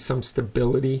to see some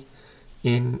stability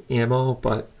in ammo,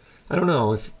 but I don't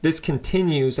know. If this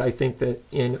continues, I think that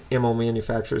ammo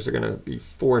manufacturers are going to be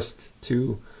forced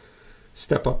to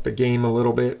step up the game a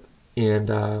little bit, and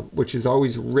which is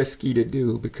always risky to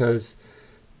do, because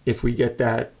if we get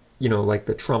that, like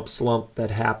the Trump slump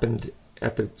that happened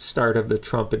at the start of the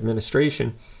Trump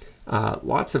administration,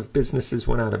 lots of businesses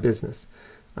went out of business.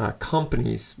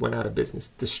 Companies went out of business.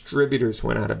 Distributors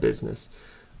went out of business.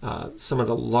 Some of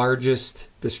the largest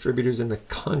distributors in the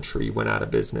country went out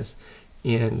of business.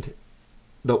 And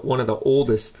one of the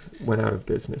oldest went out of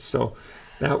business. So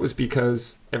that was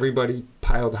because everybody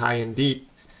piled high and deep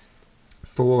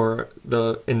for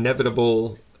the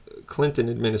inevitable Clinton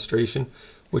administration,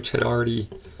 which had already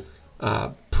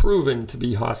proven to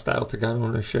be hostile to gun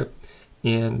ownership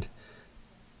and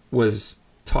was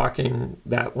talking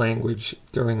that language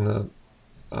during the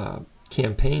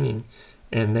campaigning,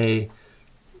 and they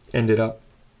ended up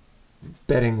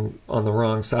betting on the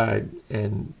wrong side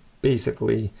and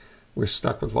basically were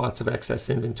stuck with lots of excess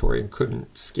inventory and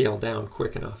couldn't scale down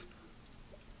quick enough.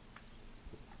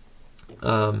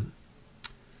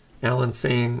 Alan's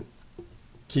saying,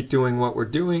 keep doing what we're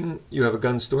doing. You have a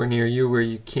gun store near you where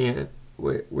you can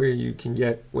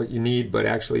get what you need, but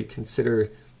actually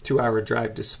consider 2-hour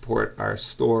drive to support our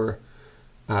store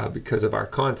because of our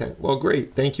content. Well,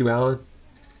 great. Thank you, Alan.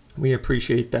 We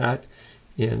appreciate that.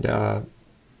 And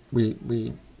we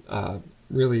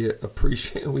really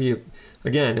appreciate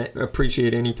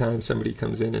any time somebody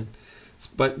comes in,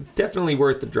 but definitely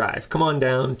worth the drive. Come on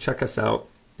down, check us out.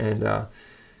 And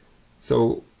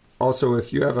so also,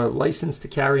 if you have a license to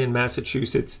carry in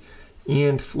Massachusetts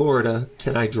and Florida,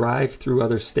 can I drive through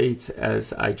other states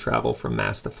as I travel from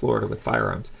Mass to Florida with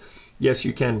firearms? Yes,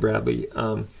 you can, Bradley.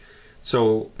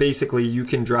 So basically, you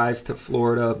can drive to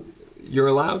Florida. You're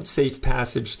allowed safe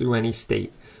passage through any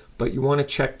state, but you want to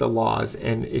check the laws.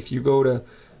 And if you go to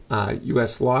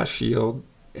U.S. Law Shield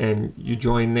and you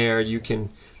join there, you can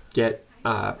get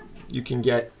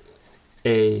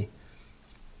a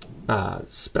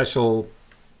special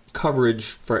coverage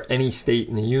for any state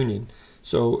in the union.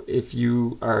 So if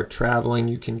you are traveling,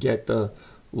 you can get the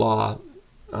law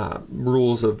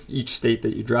rules of each state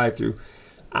that you drive through.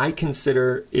 I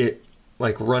consider it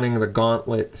like running the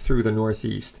gauntlet through the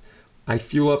Northeast. I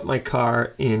fuel up my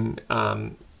car in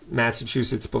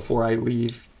Massachusetts before I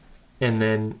leave, and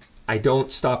then I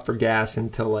don't stop for gas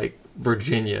until like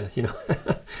Virginia,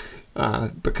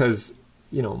 because,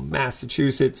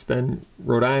 Massachusetts, then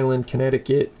Rhode Island,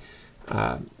 Connecticut,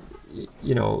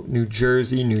 New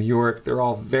Jersey, New York, they're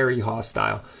all very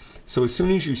hostile. So as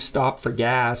soon as you stop for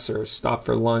gas or stop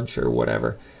for lunch or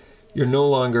whatever, you're no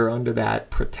longer under that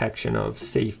protection of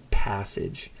safe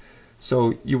passage.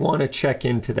 So you want to check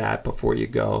into that before you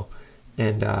go,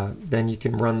 and then you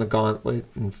can run the gauntlet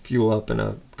and fuel up in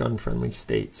a gun-friendly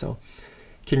state. So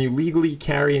can you legally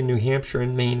carry in New Hampshire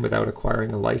and Maine without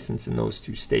acquiring a license in those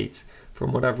two states?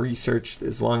 From what I've researched,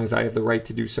 as long as I have the right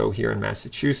to do so here in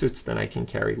Massachusetts, then I can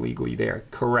carry legally there.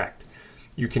 Correct.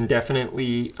 You can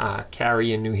definitely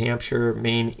carry in New Hampshire,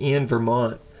 Maine, and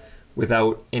Vermont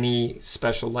without any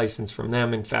special license from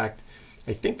them. In fact,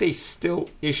 I think they still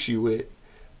issue it,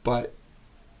 but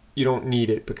you don't need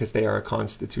it because they are a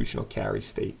constitutional carry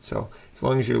state. So as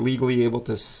long as you're legally able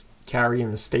to carry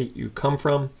in the state you come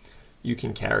from, you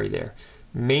can carry there.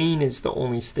 Maine is the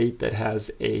only state that has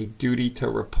a duty to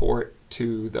report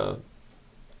to the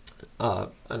a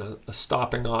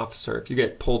stopping officer. If you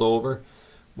get pulled over,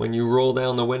 when you roll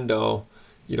down the window,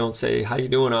 you don't say, "How you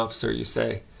doing, officer?" You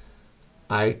say,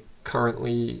 "I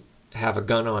currently have a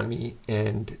gun on me,"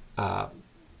 and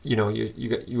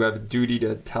you have a duty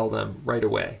to tell them right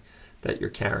away that you're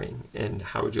carrying and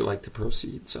how would you like to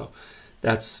proceed. So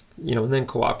that's, and then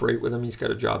cooperate with him. He's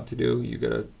got a job to do. You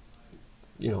got a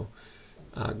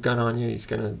gun on you.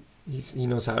 He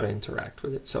knows how to interact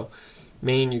with it. So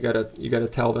Maine, you gotta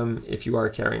tell them if you are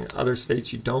carrying. Other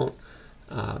states you don't.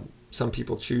 Some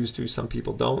people choose to, some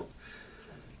people don't.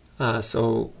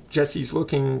 So Jesse's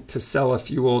looking to sell a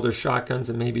few older shotguns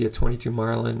and maybe a .22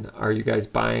 Marlin. Are you guys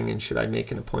buying, and should I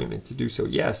make an appointment to do so?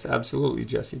 Yes, absolutely,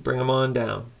 Jesse. Bring them on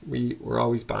down. We're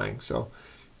always buying. So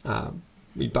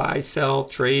we buy, sell,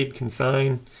 trade,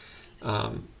 consign.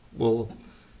 We'll,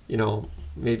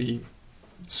 maybe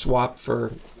swap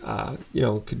for,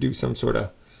 could do some sort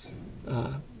of,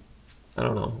 I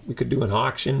don't know. We could do an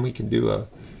auction. We could do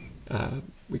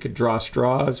we could draw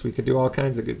straws. We could do all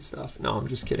kinds of good stuff. No, I'm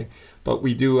just kidding. But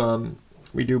we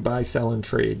do buy, sell, and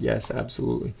trade. Yes,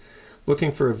 absolutely.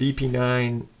 Looking for a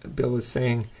VP9, Bill is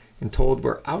saying, and told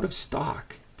we're out of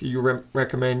stock. Do you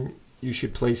recommend you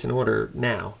should place an order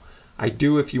now? I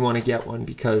do if you want to get one,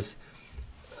 because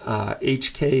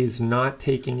HK is not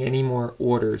taking any more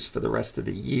orders for the rest of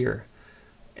the year.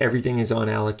 Everything is on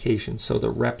allocation. So the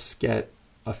reps get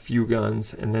a few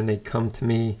guns, and then they come to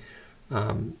me,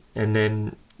 and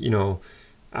then,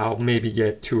 I'll maybe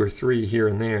get 2 or 3 here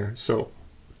and there. So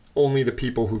only the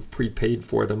people who've prepaid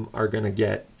for them are going to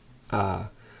get the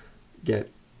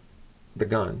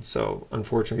gun. So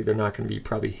unfortunately, they're not going to be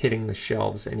probably hitting the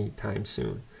shelves anytime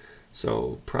soon.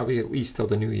 So probably at least till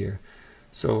the new year.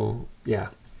 So yeah,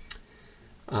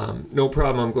 no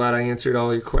problem. I'm glad I answered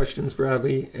all your questions,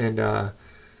 Bradley. And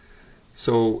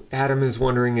so Adam is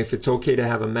wondering if it's okay to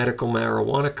have a medical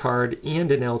marijuana card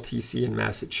and an LTC in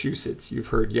Massachusetts. You've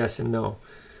heard yes and no.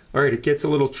 All right, it gets a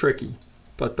little tricky,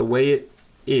 but the way it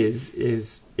is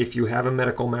if you have a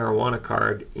medical marijuana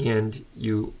card and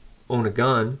you own a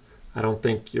gun, I don't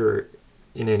think you're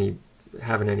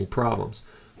having any problems.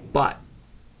 But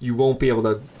you won't be able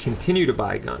to continue to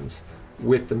buy guns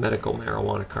with the medical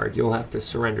marijuana card. You'll have to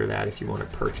surrender that if you want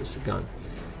to purchase a gun.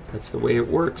 That's the way it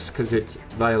works, because it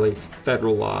violates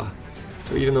federal law.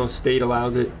 So even though state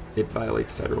allows it, it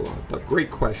violates federal law. But great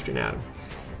question, Adam.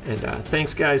 And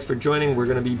thanks, guys, for joining. We're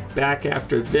going to be back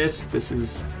after this. This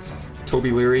is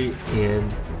Toby Leary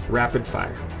and Rapid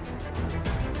Fire.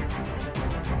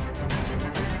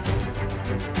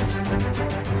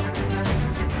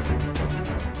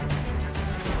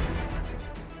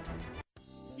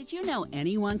 Did you know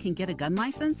anyone can get a gun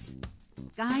license?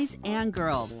 Guys and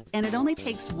girls, and it only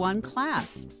takes one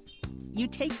class. You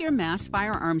take your Mass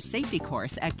Firearms Safety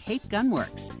course at Cape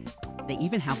Gunworks. They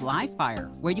even have live fire,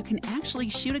 where you can actually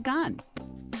shoot a gun.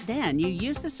 Then you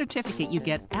use the certificate you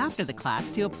get after the class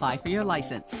to apply for your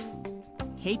license.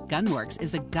 Cape Gunworks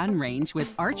is a gun range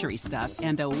with archery stuff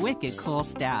and a wicked cool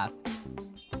staff.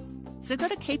 So go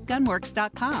to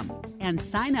capegunworks.com and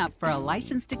sign up for a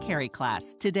license to carry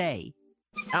class today.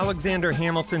 Alexander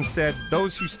Hamilton said,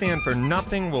 "Those who stand for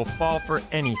nothing will fall for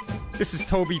anything." This is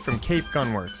Toby from Cape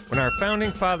Gunworks. When our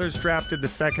founding fathers drafted the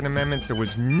Second Amendment, there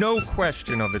was no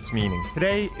question of its meaning.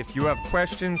 Today, if you have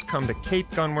questions, come to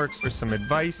Cape Gunworks for some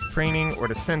advice, training, or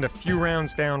to send a few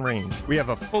rounds downrange. We have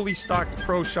a fully stocked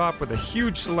pro shop with a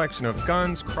huge selection of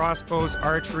guns, crossbows,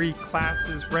 archery,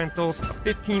 classes, rentals, a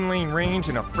 15-lane range,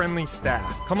 and a friendly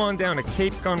staff. Come on down to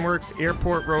Cape Gunworks,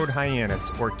 Airport Road, Hyannis,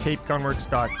 or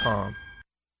capegunworks.com.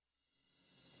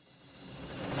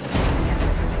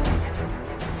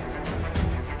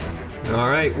 All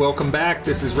right, welcome back.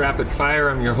 This is Rapid Fire.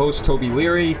 I'm your host, Toby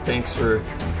Leary. Thanks for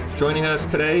joining us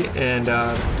today and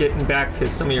getting back to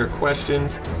some of your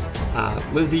questions.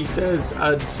 Lizzie says,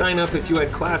 "I'd sign up if you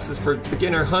had classes for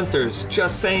beginner hunters.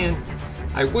 Just saying.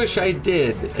 I wish I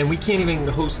did." And we can't even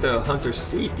host a hunter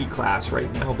safety class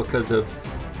right now because of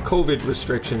COVID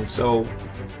restrictions. So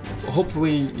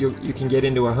hopefully you can get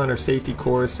into a hunter safety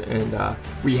course. And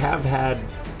we have had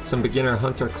some beginner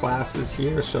hunter classes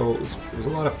here, so it was a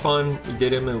lot of fun. We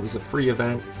did them. It was a free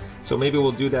event, so maybe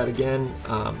we'll do that again.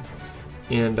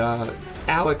 And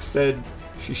Alex said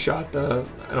she shot the,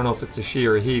 I don't know if it's a she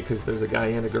or a he because there's a guy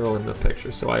and a girl in the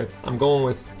picture, so I'm going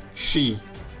with she.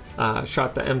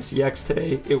 Shot the MCX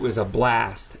today. It was a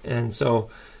blast, and so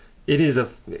it is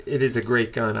a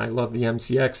great gun. I love the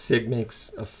MCX. SIG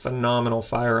makes a phenomenal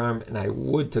firearm, and I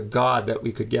would to God that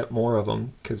we could get more of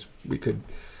them because we could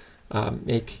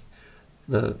make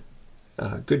the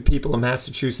good people of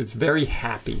Massachusetts very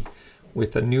happy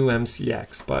with the new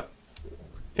MCX. But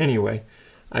anyway,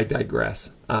 I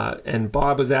digress. And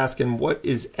Bob was asking, what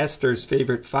is Esther's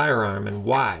favorite firearm and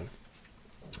why?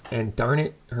 And darn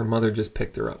it, her mother just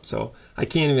picked her up. So I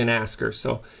can't even ask her.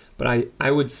 But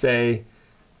I would say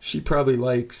she probably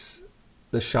likes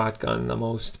the shotgun the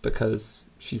most because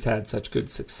she's had such good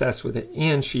success with it.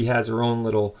 And she has her own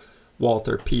little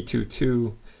Walther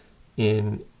P22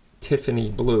 in Tiffany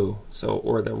blue,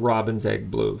 or the Robin's Egg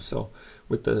blue, so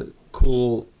with the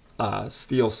cool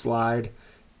steel slide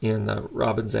and the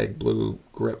Robin's Egg blue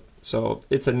grip. So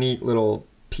it's a neat little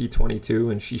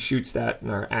P22, and she shoots that in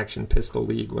our Action Pistol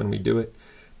League when we do it.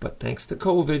 But thanks to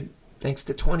COVID, thanks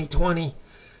to 2020,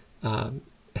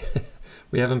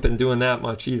 we haven't been doing that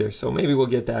much either. So maybe we'll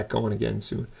get that going again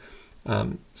soon.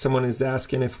 Someone is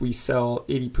asking if we sell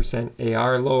 80%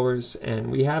 AR lowers,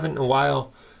 and we haven't in a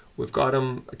while. We've got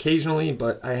them occasionally,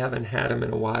 but I haven't had them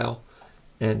in a while.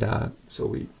 And so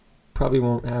we probably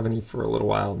won't have any for a little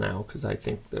while now because I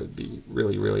think that would be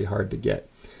really, really hard to get.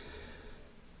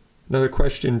 Another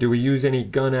question, do we use any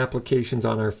gun applications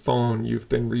on our phone? You've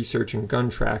been researching Gun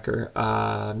Tracker.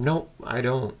 No, I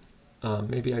don't.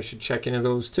 Maybe I should check into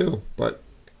those too, but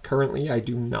currently I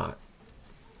do not.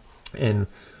 And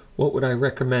what would I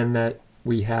recommend that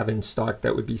we have in stock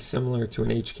that would be similar to an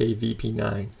HK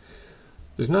VP9?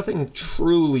 There's nothing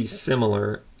truly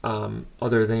similar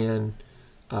other than,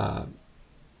 I'm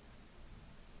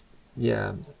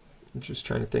just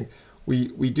trying to think.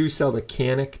 We do sell the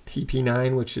Canik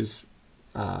TP9, which is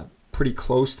pretty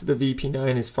close to the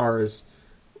VP9 as far as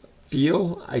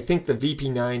feel. I think the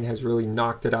VP9 has really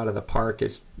knocked it out of the park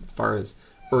as far as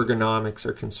ergonomics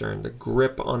are concerned. The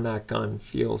grip on that gun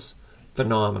feels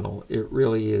phenomenal. It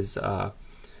really is.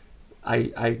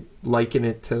 I liken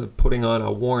it to putting on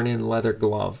a worn-in leather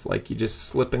glove, like you're just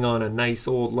slipping on a nice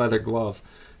old leather glove.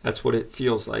 That's what it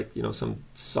feels like, some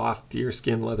soft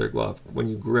deerskin leather glove. When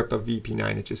you grip a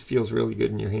VP9, it just feels really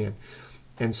good in your hand.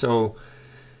 And so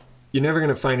you're never going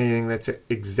to find anything that's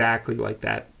exactly like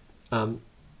that.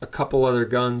 A couple other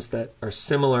guns that are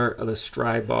similar are the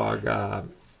Strybog,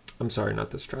 I'm sorry,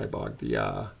 not the Strybog,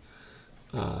 the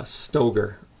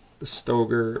Stoeger. The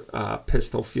Stoeger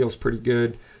pistol feels pretty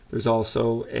good. There's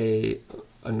also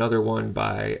another one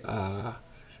by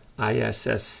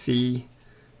ISSC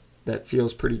that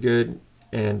feels pretty good.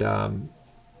 And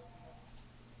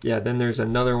then there's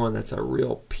another one that's a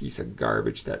real piece of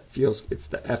garbage that it's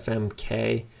the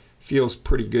FMK. Feels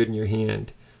pretty good in your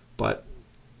hand, but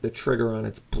the trigger on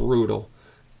it's brutal.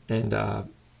 And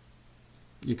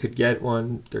you could get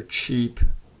one. They're cheap,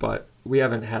 but we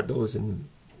haven't had those in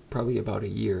probably about a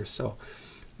year. So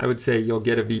I would say you'll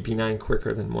get a VP9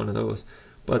 quicker than one of those.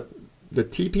 But the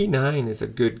TP9 is a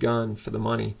good gun for the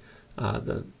money.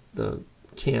 The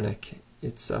Canik,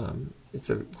 it's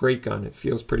a great gun. It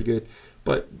feels pretty good.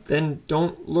 But then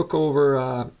don't look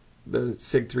over the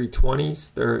SIG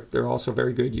 320s. They're also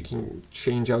very good. You can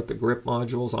change out the grip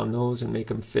modules on those and make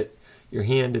them fit your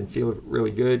hand and feel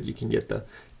really good. You can get the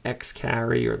X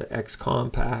Carry or the X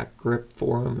Compact grip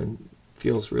for them and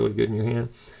feels really good in your hand.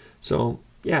 So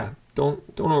yeah, don't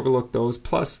overlook those.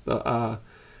 Plus the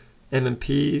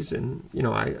M&Ps, and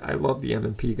I love the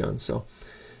M&P gun. So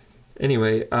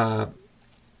anyway,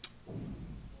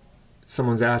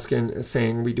 someone's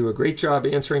saying we do a great job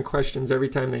answering questions every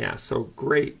time they ask. So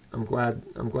great. I'm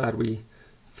glad we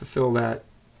fulfill that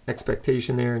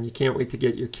expectation there, and you can't wait to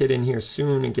get your kid in here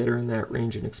soon and get her in that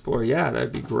range and explore. Yeah,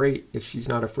 that'd be great. If she's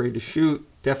not afraid to shoot,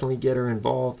 definitely get her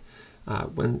involved.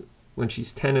 When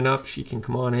she's 10 and up, she can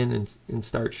come on in and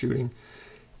start shooting.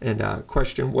 And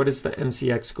question, what does the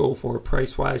MCX go for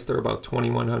price wise? They're about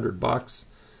 $2,100,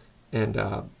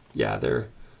 and yeah, they're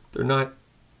not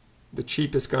the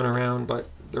cheapest gun around, but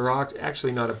they're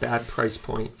actually not a bad price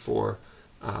point for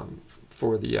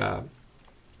the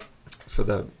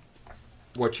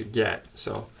what you get.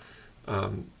 So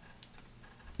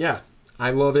yeah,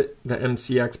 I love it, the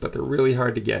MCX, but they're really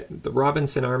hard to get. The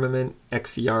Robinson Armament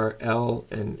XCR-L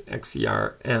and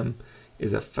XCR-M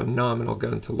is a phenomenal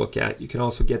gun to look at. You can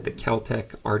also get the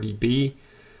Kel-Tec RDB.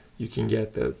 You can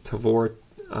get the Tavor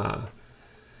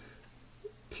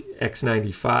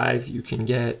X95. You can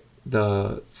get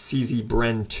the CZ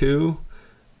Bren 2.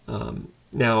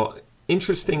 Now,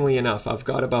 interestingly enough, I've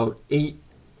got about 8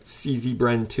 CZ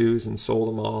Bren 2s and sold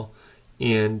them all.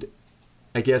 And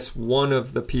I guess one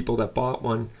of the people that bought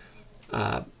one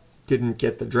didn't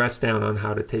get the dress down on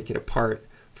how to take it apart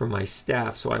from my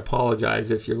staff. So I apologize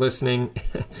if you're listening.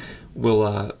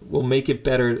 We'll make it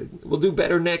better. We'll do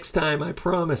better next time, I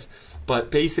promise.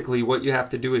 But basically what you have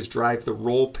to do is drive the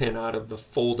roll pin out of the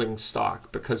folding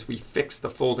stock, because we fixed the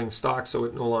folding stock so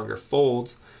it no longer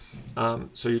folds.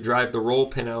 So you drive the roll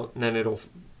pin out, and then it'll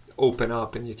open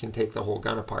up and you can take the whole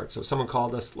gun apart. So someone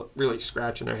called us really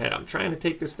scratching their head. I'm trying to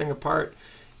take this thing apart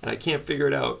and I can't figure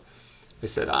it out. I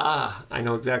said, I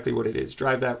know exactly what it is.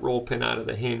 Drive that roll pin out of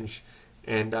the hinge,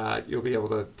 and you'll be able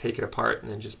to take it apart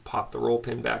and then just pop the roll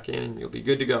pin back in and you'll be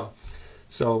good to go.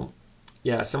 So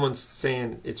yeah, someone's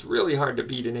saying it's really hard to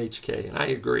beat an HK, and I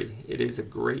agree. It is a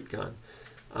great gun.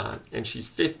 And she's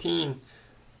 15,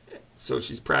 so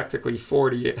she's practically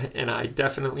 40, and I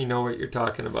definitely know what you're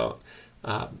talking about.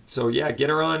 So yeah,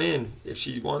 get her on in. If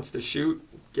she wants to shoot,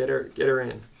 get her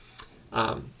in.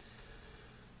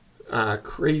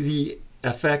 Crazy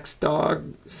FX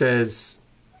Dog says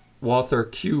Walther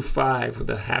Q5 with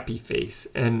a happy face.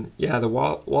 And yeah, the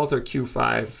Walther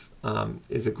Q5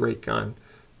 is a great gun.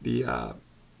 The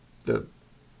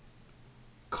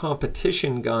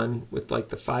competition gun with like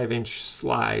the 5-inch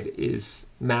slide is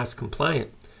mass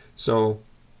compliant. So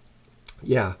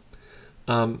yeah.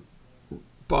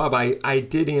 Bob, I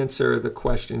did answer the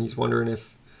question. He's wondering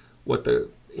what the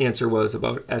answer was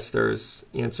about Esther's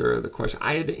answer of the question.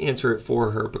 I had to answer it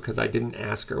for her because I didn't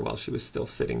ask her while she was still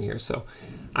sitting here. So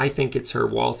I think it's her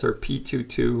Walther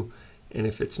P22, and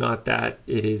if it's not that,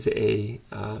 it is a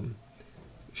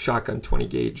shotgun 20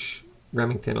 gauge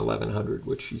Remington 1100,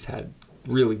 which she's had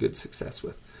really good success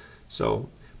with. So,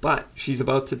 but she's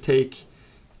about to take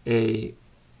a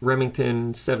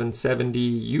Remington 770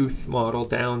 youth model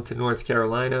down to North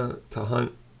Carolina to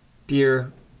hunt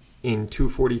deer in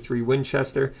 243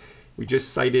 Winchester. We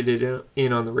just sighted it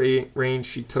in on the range.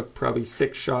 She took probably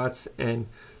 6 shots, and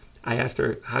I asked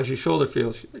her, how's your shoulder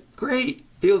feel? She's like, great,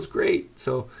 feels great.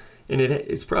 So, and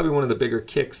it's probably one of the bigger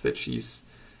kicks that she's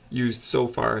used so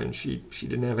far, and she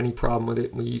didn't have any problem with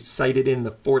it. We sighted in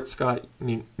the Fort Scott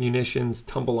Munitions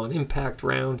tumble on impact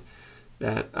round,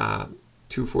 that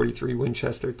 243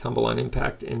 Winchester tumble on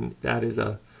impact, and that is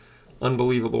a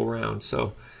unbelievable round.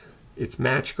 So it's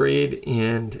match grade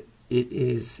and it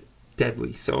is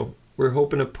deadly. So we're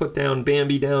hoping to put down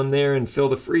Bambi down there and fill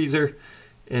the freezer.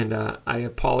 And I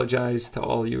apologize to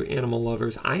all you animal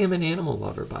lovers. I am an animal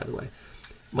lover, by the way.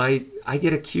 I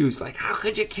get accused, like, how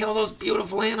could you kill those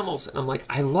beautiful animals? And I'm like,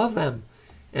 I love them.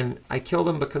 And I kill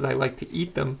them because I like to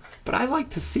eat them, but I like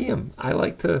to see them. I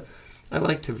like to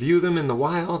view them in the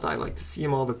wild. I like to see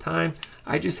them all the time.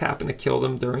 I just happen to kill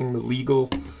them during the legal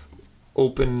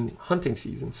open hunting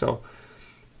season. So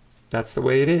that's the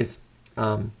way it is.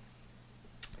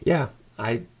 Yeah,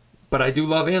 but I do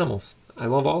love animals. I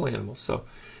love all animals. So,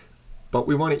 but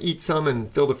we want to eat some and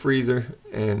fill the freezer,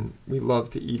 and we love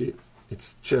to eat it.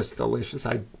 It's just delicious.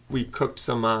 We cooked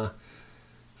some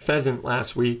pheasant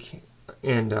last week,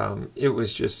 and it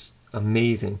was just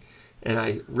amazing. And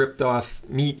I ripped off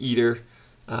Meat Eater,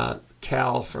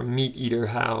 Cal from Meat Eater,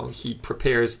 how he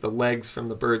prepares the legs from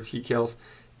the birds he kills,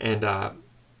 and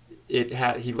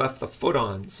he left the foot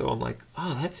on. So I'm like,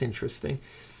 oh, that's interesting.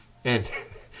 And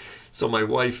so my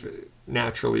wife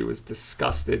naturally was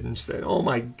disgusted and said, oh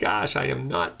my gosh, I am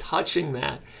not touching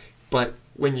that. But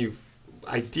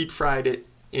I deep fried it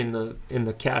in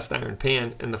the cast iron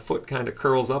pan, and the foot kind of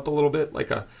curls up a little bit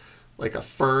like a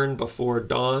fern before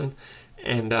dawn.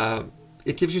 and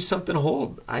it gives you something to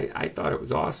hold. I thought it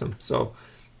was awesome. So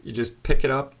you just pick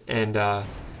it up, and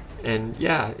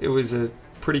yeah, it was a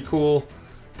pretty cool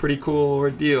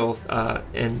ordeal,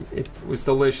 and it was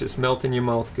delicious, melt in your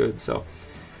mouth good. So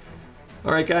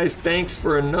all right, guys, thanks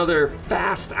for another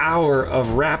fast hour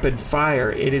of rapid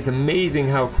fire. It is amazing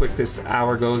how quick this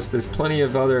hour goes. There's plenty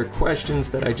of other questions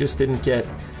that I just didn't get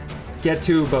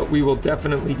to, but we will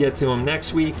definitely get to them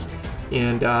next week.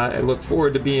 And I look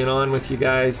forward to being on with you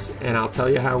guys, and I'll tell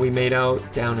you how we made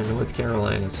out down in North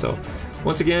Carolina. So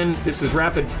once again, this is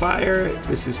Rapid Fire.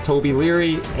 This is Toby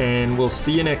Leary, and we'll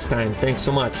see you next time. Thanks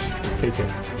so much. Take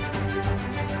care.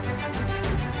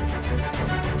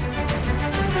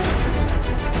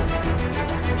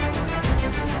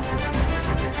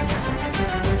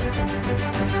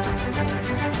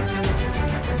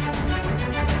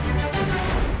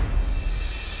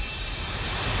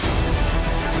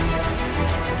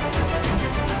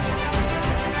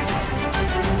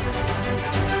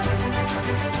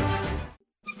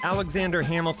 Alexander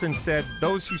Hamilton said,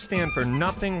 "Those who stand for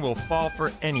nothing will fall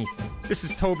for anything." This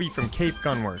is Toby from Cape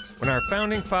Gunworks. When our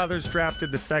founding fathers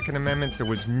drafted the Second Amendment, there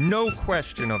was no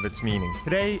question of its meaning.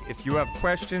 Today, if you have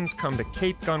questions, come to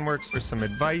Cape Gunworks for some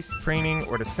advice, training,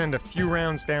 or to send a few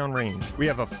rounds downrange. We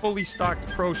have a fully stocked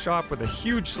pro shop with a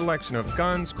huge selection of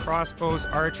guns, crossbows,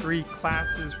 archery,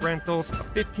 classes, rentals, a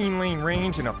 15-lane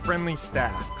range, and a friendly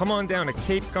staff. Come on down to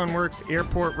Cape Gunworks,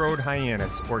 Airport Road,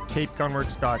 Hyannis, or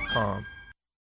capegunworks.com.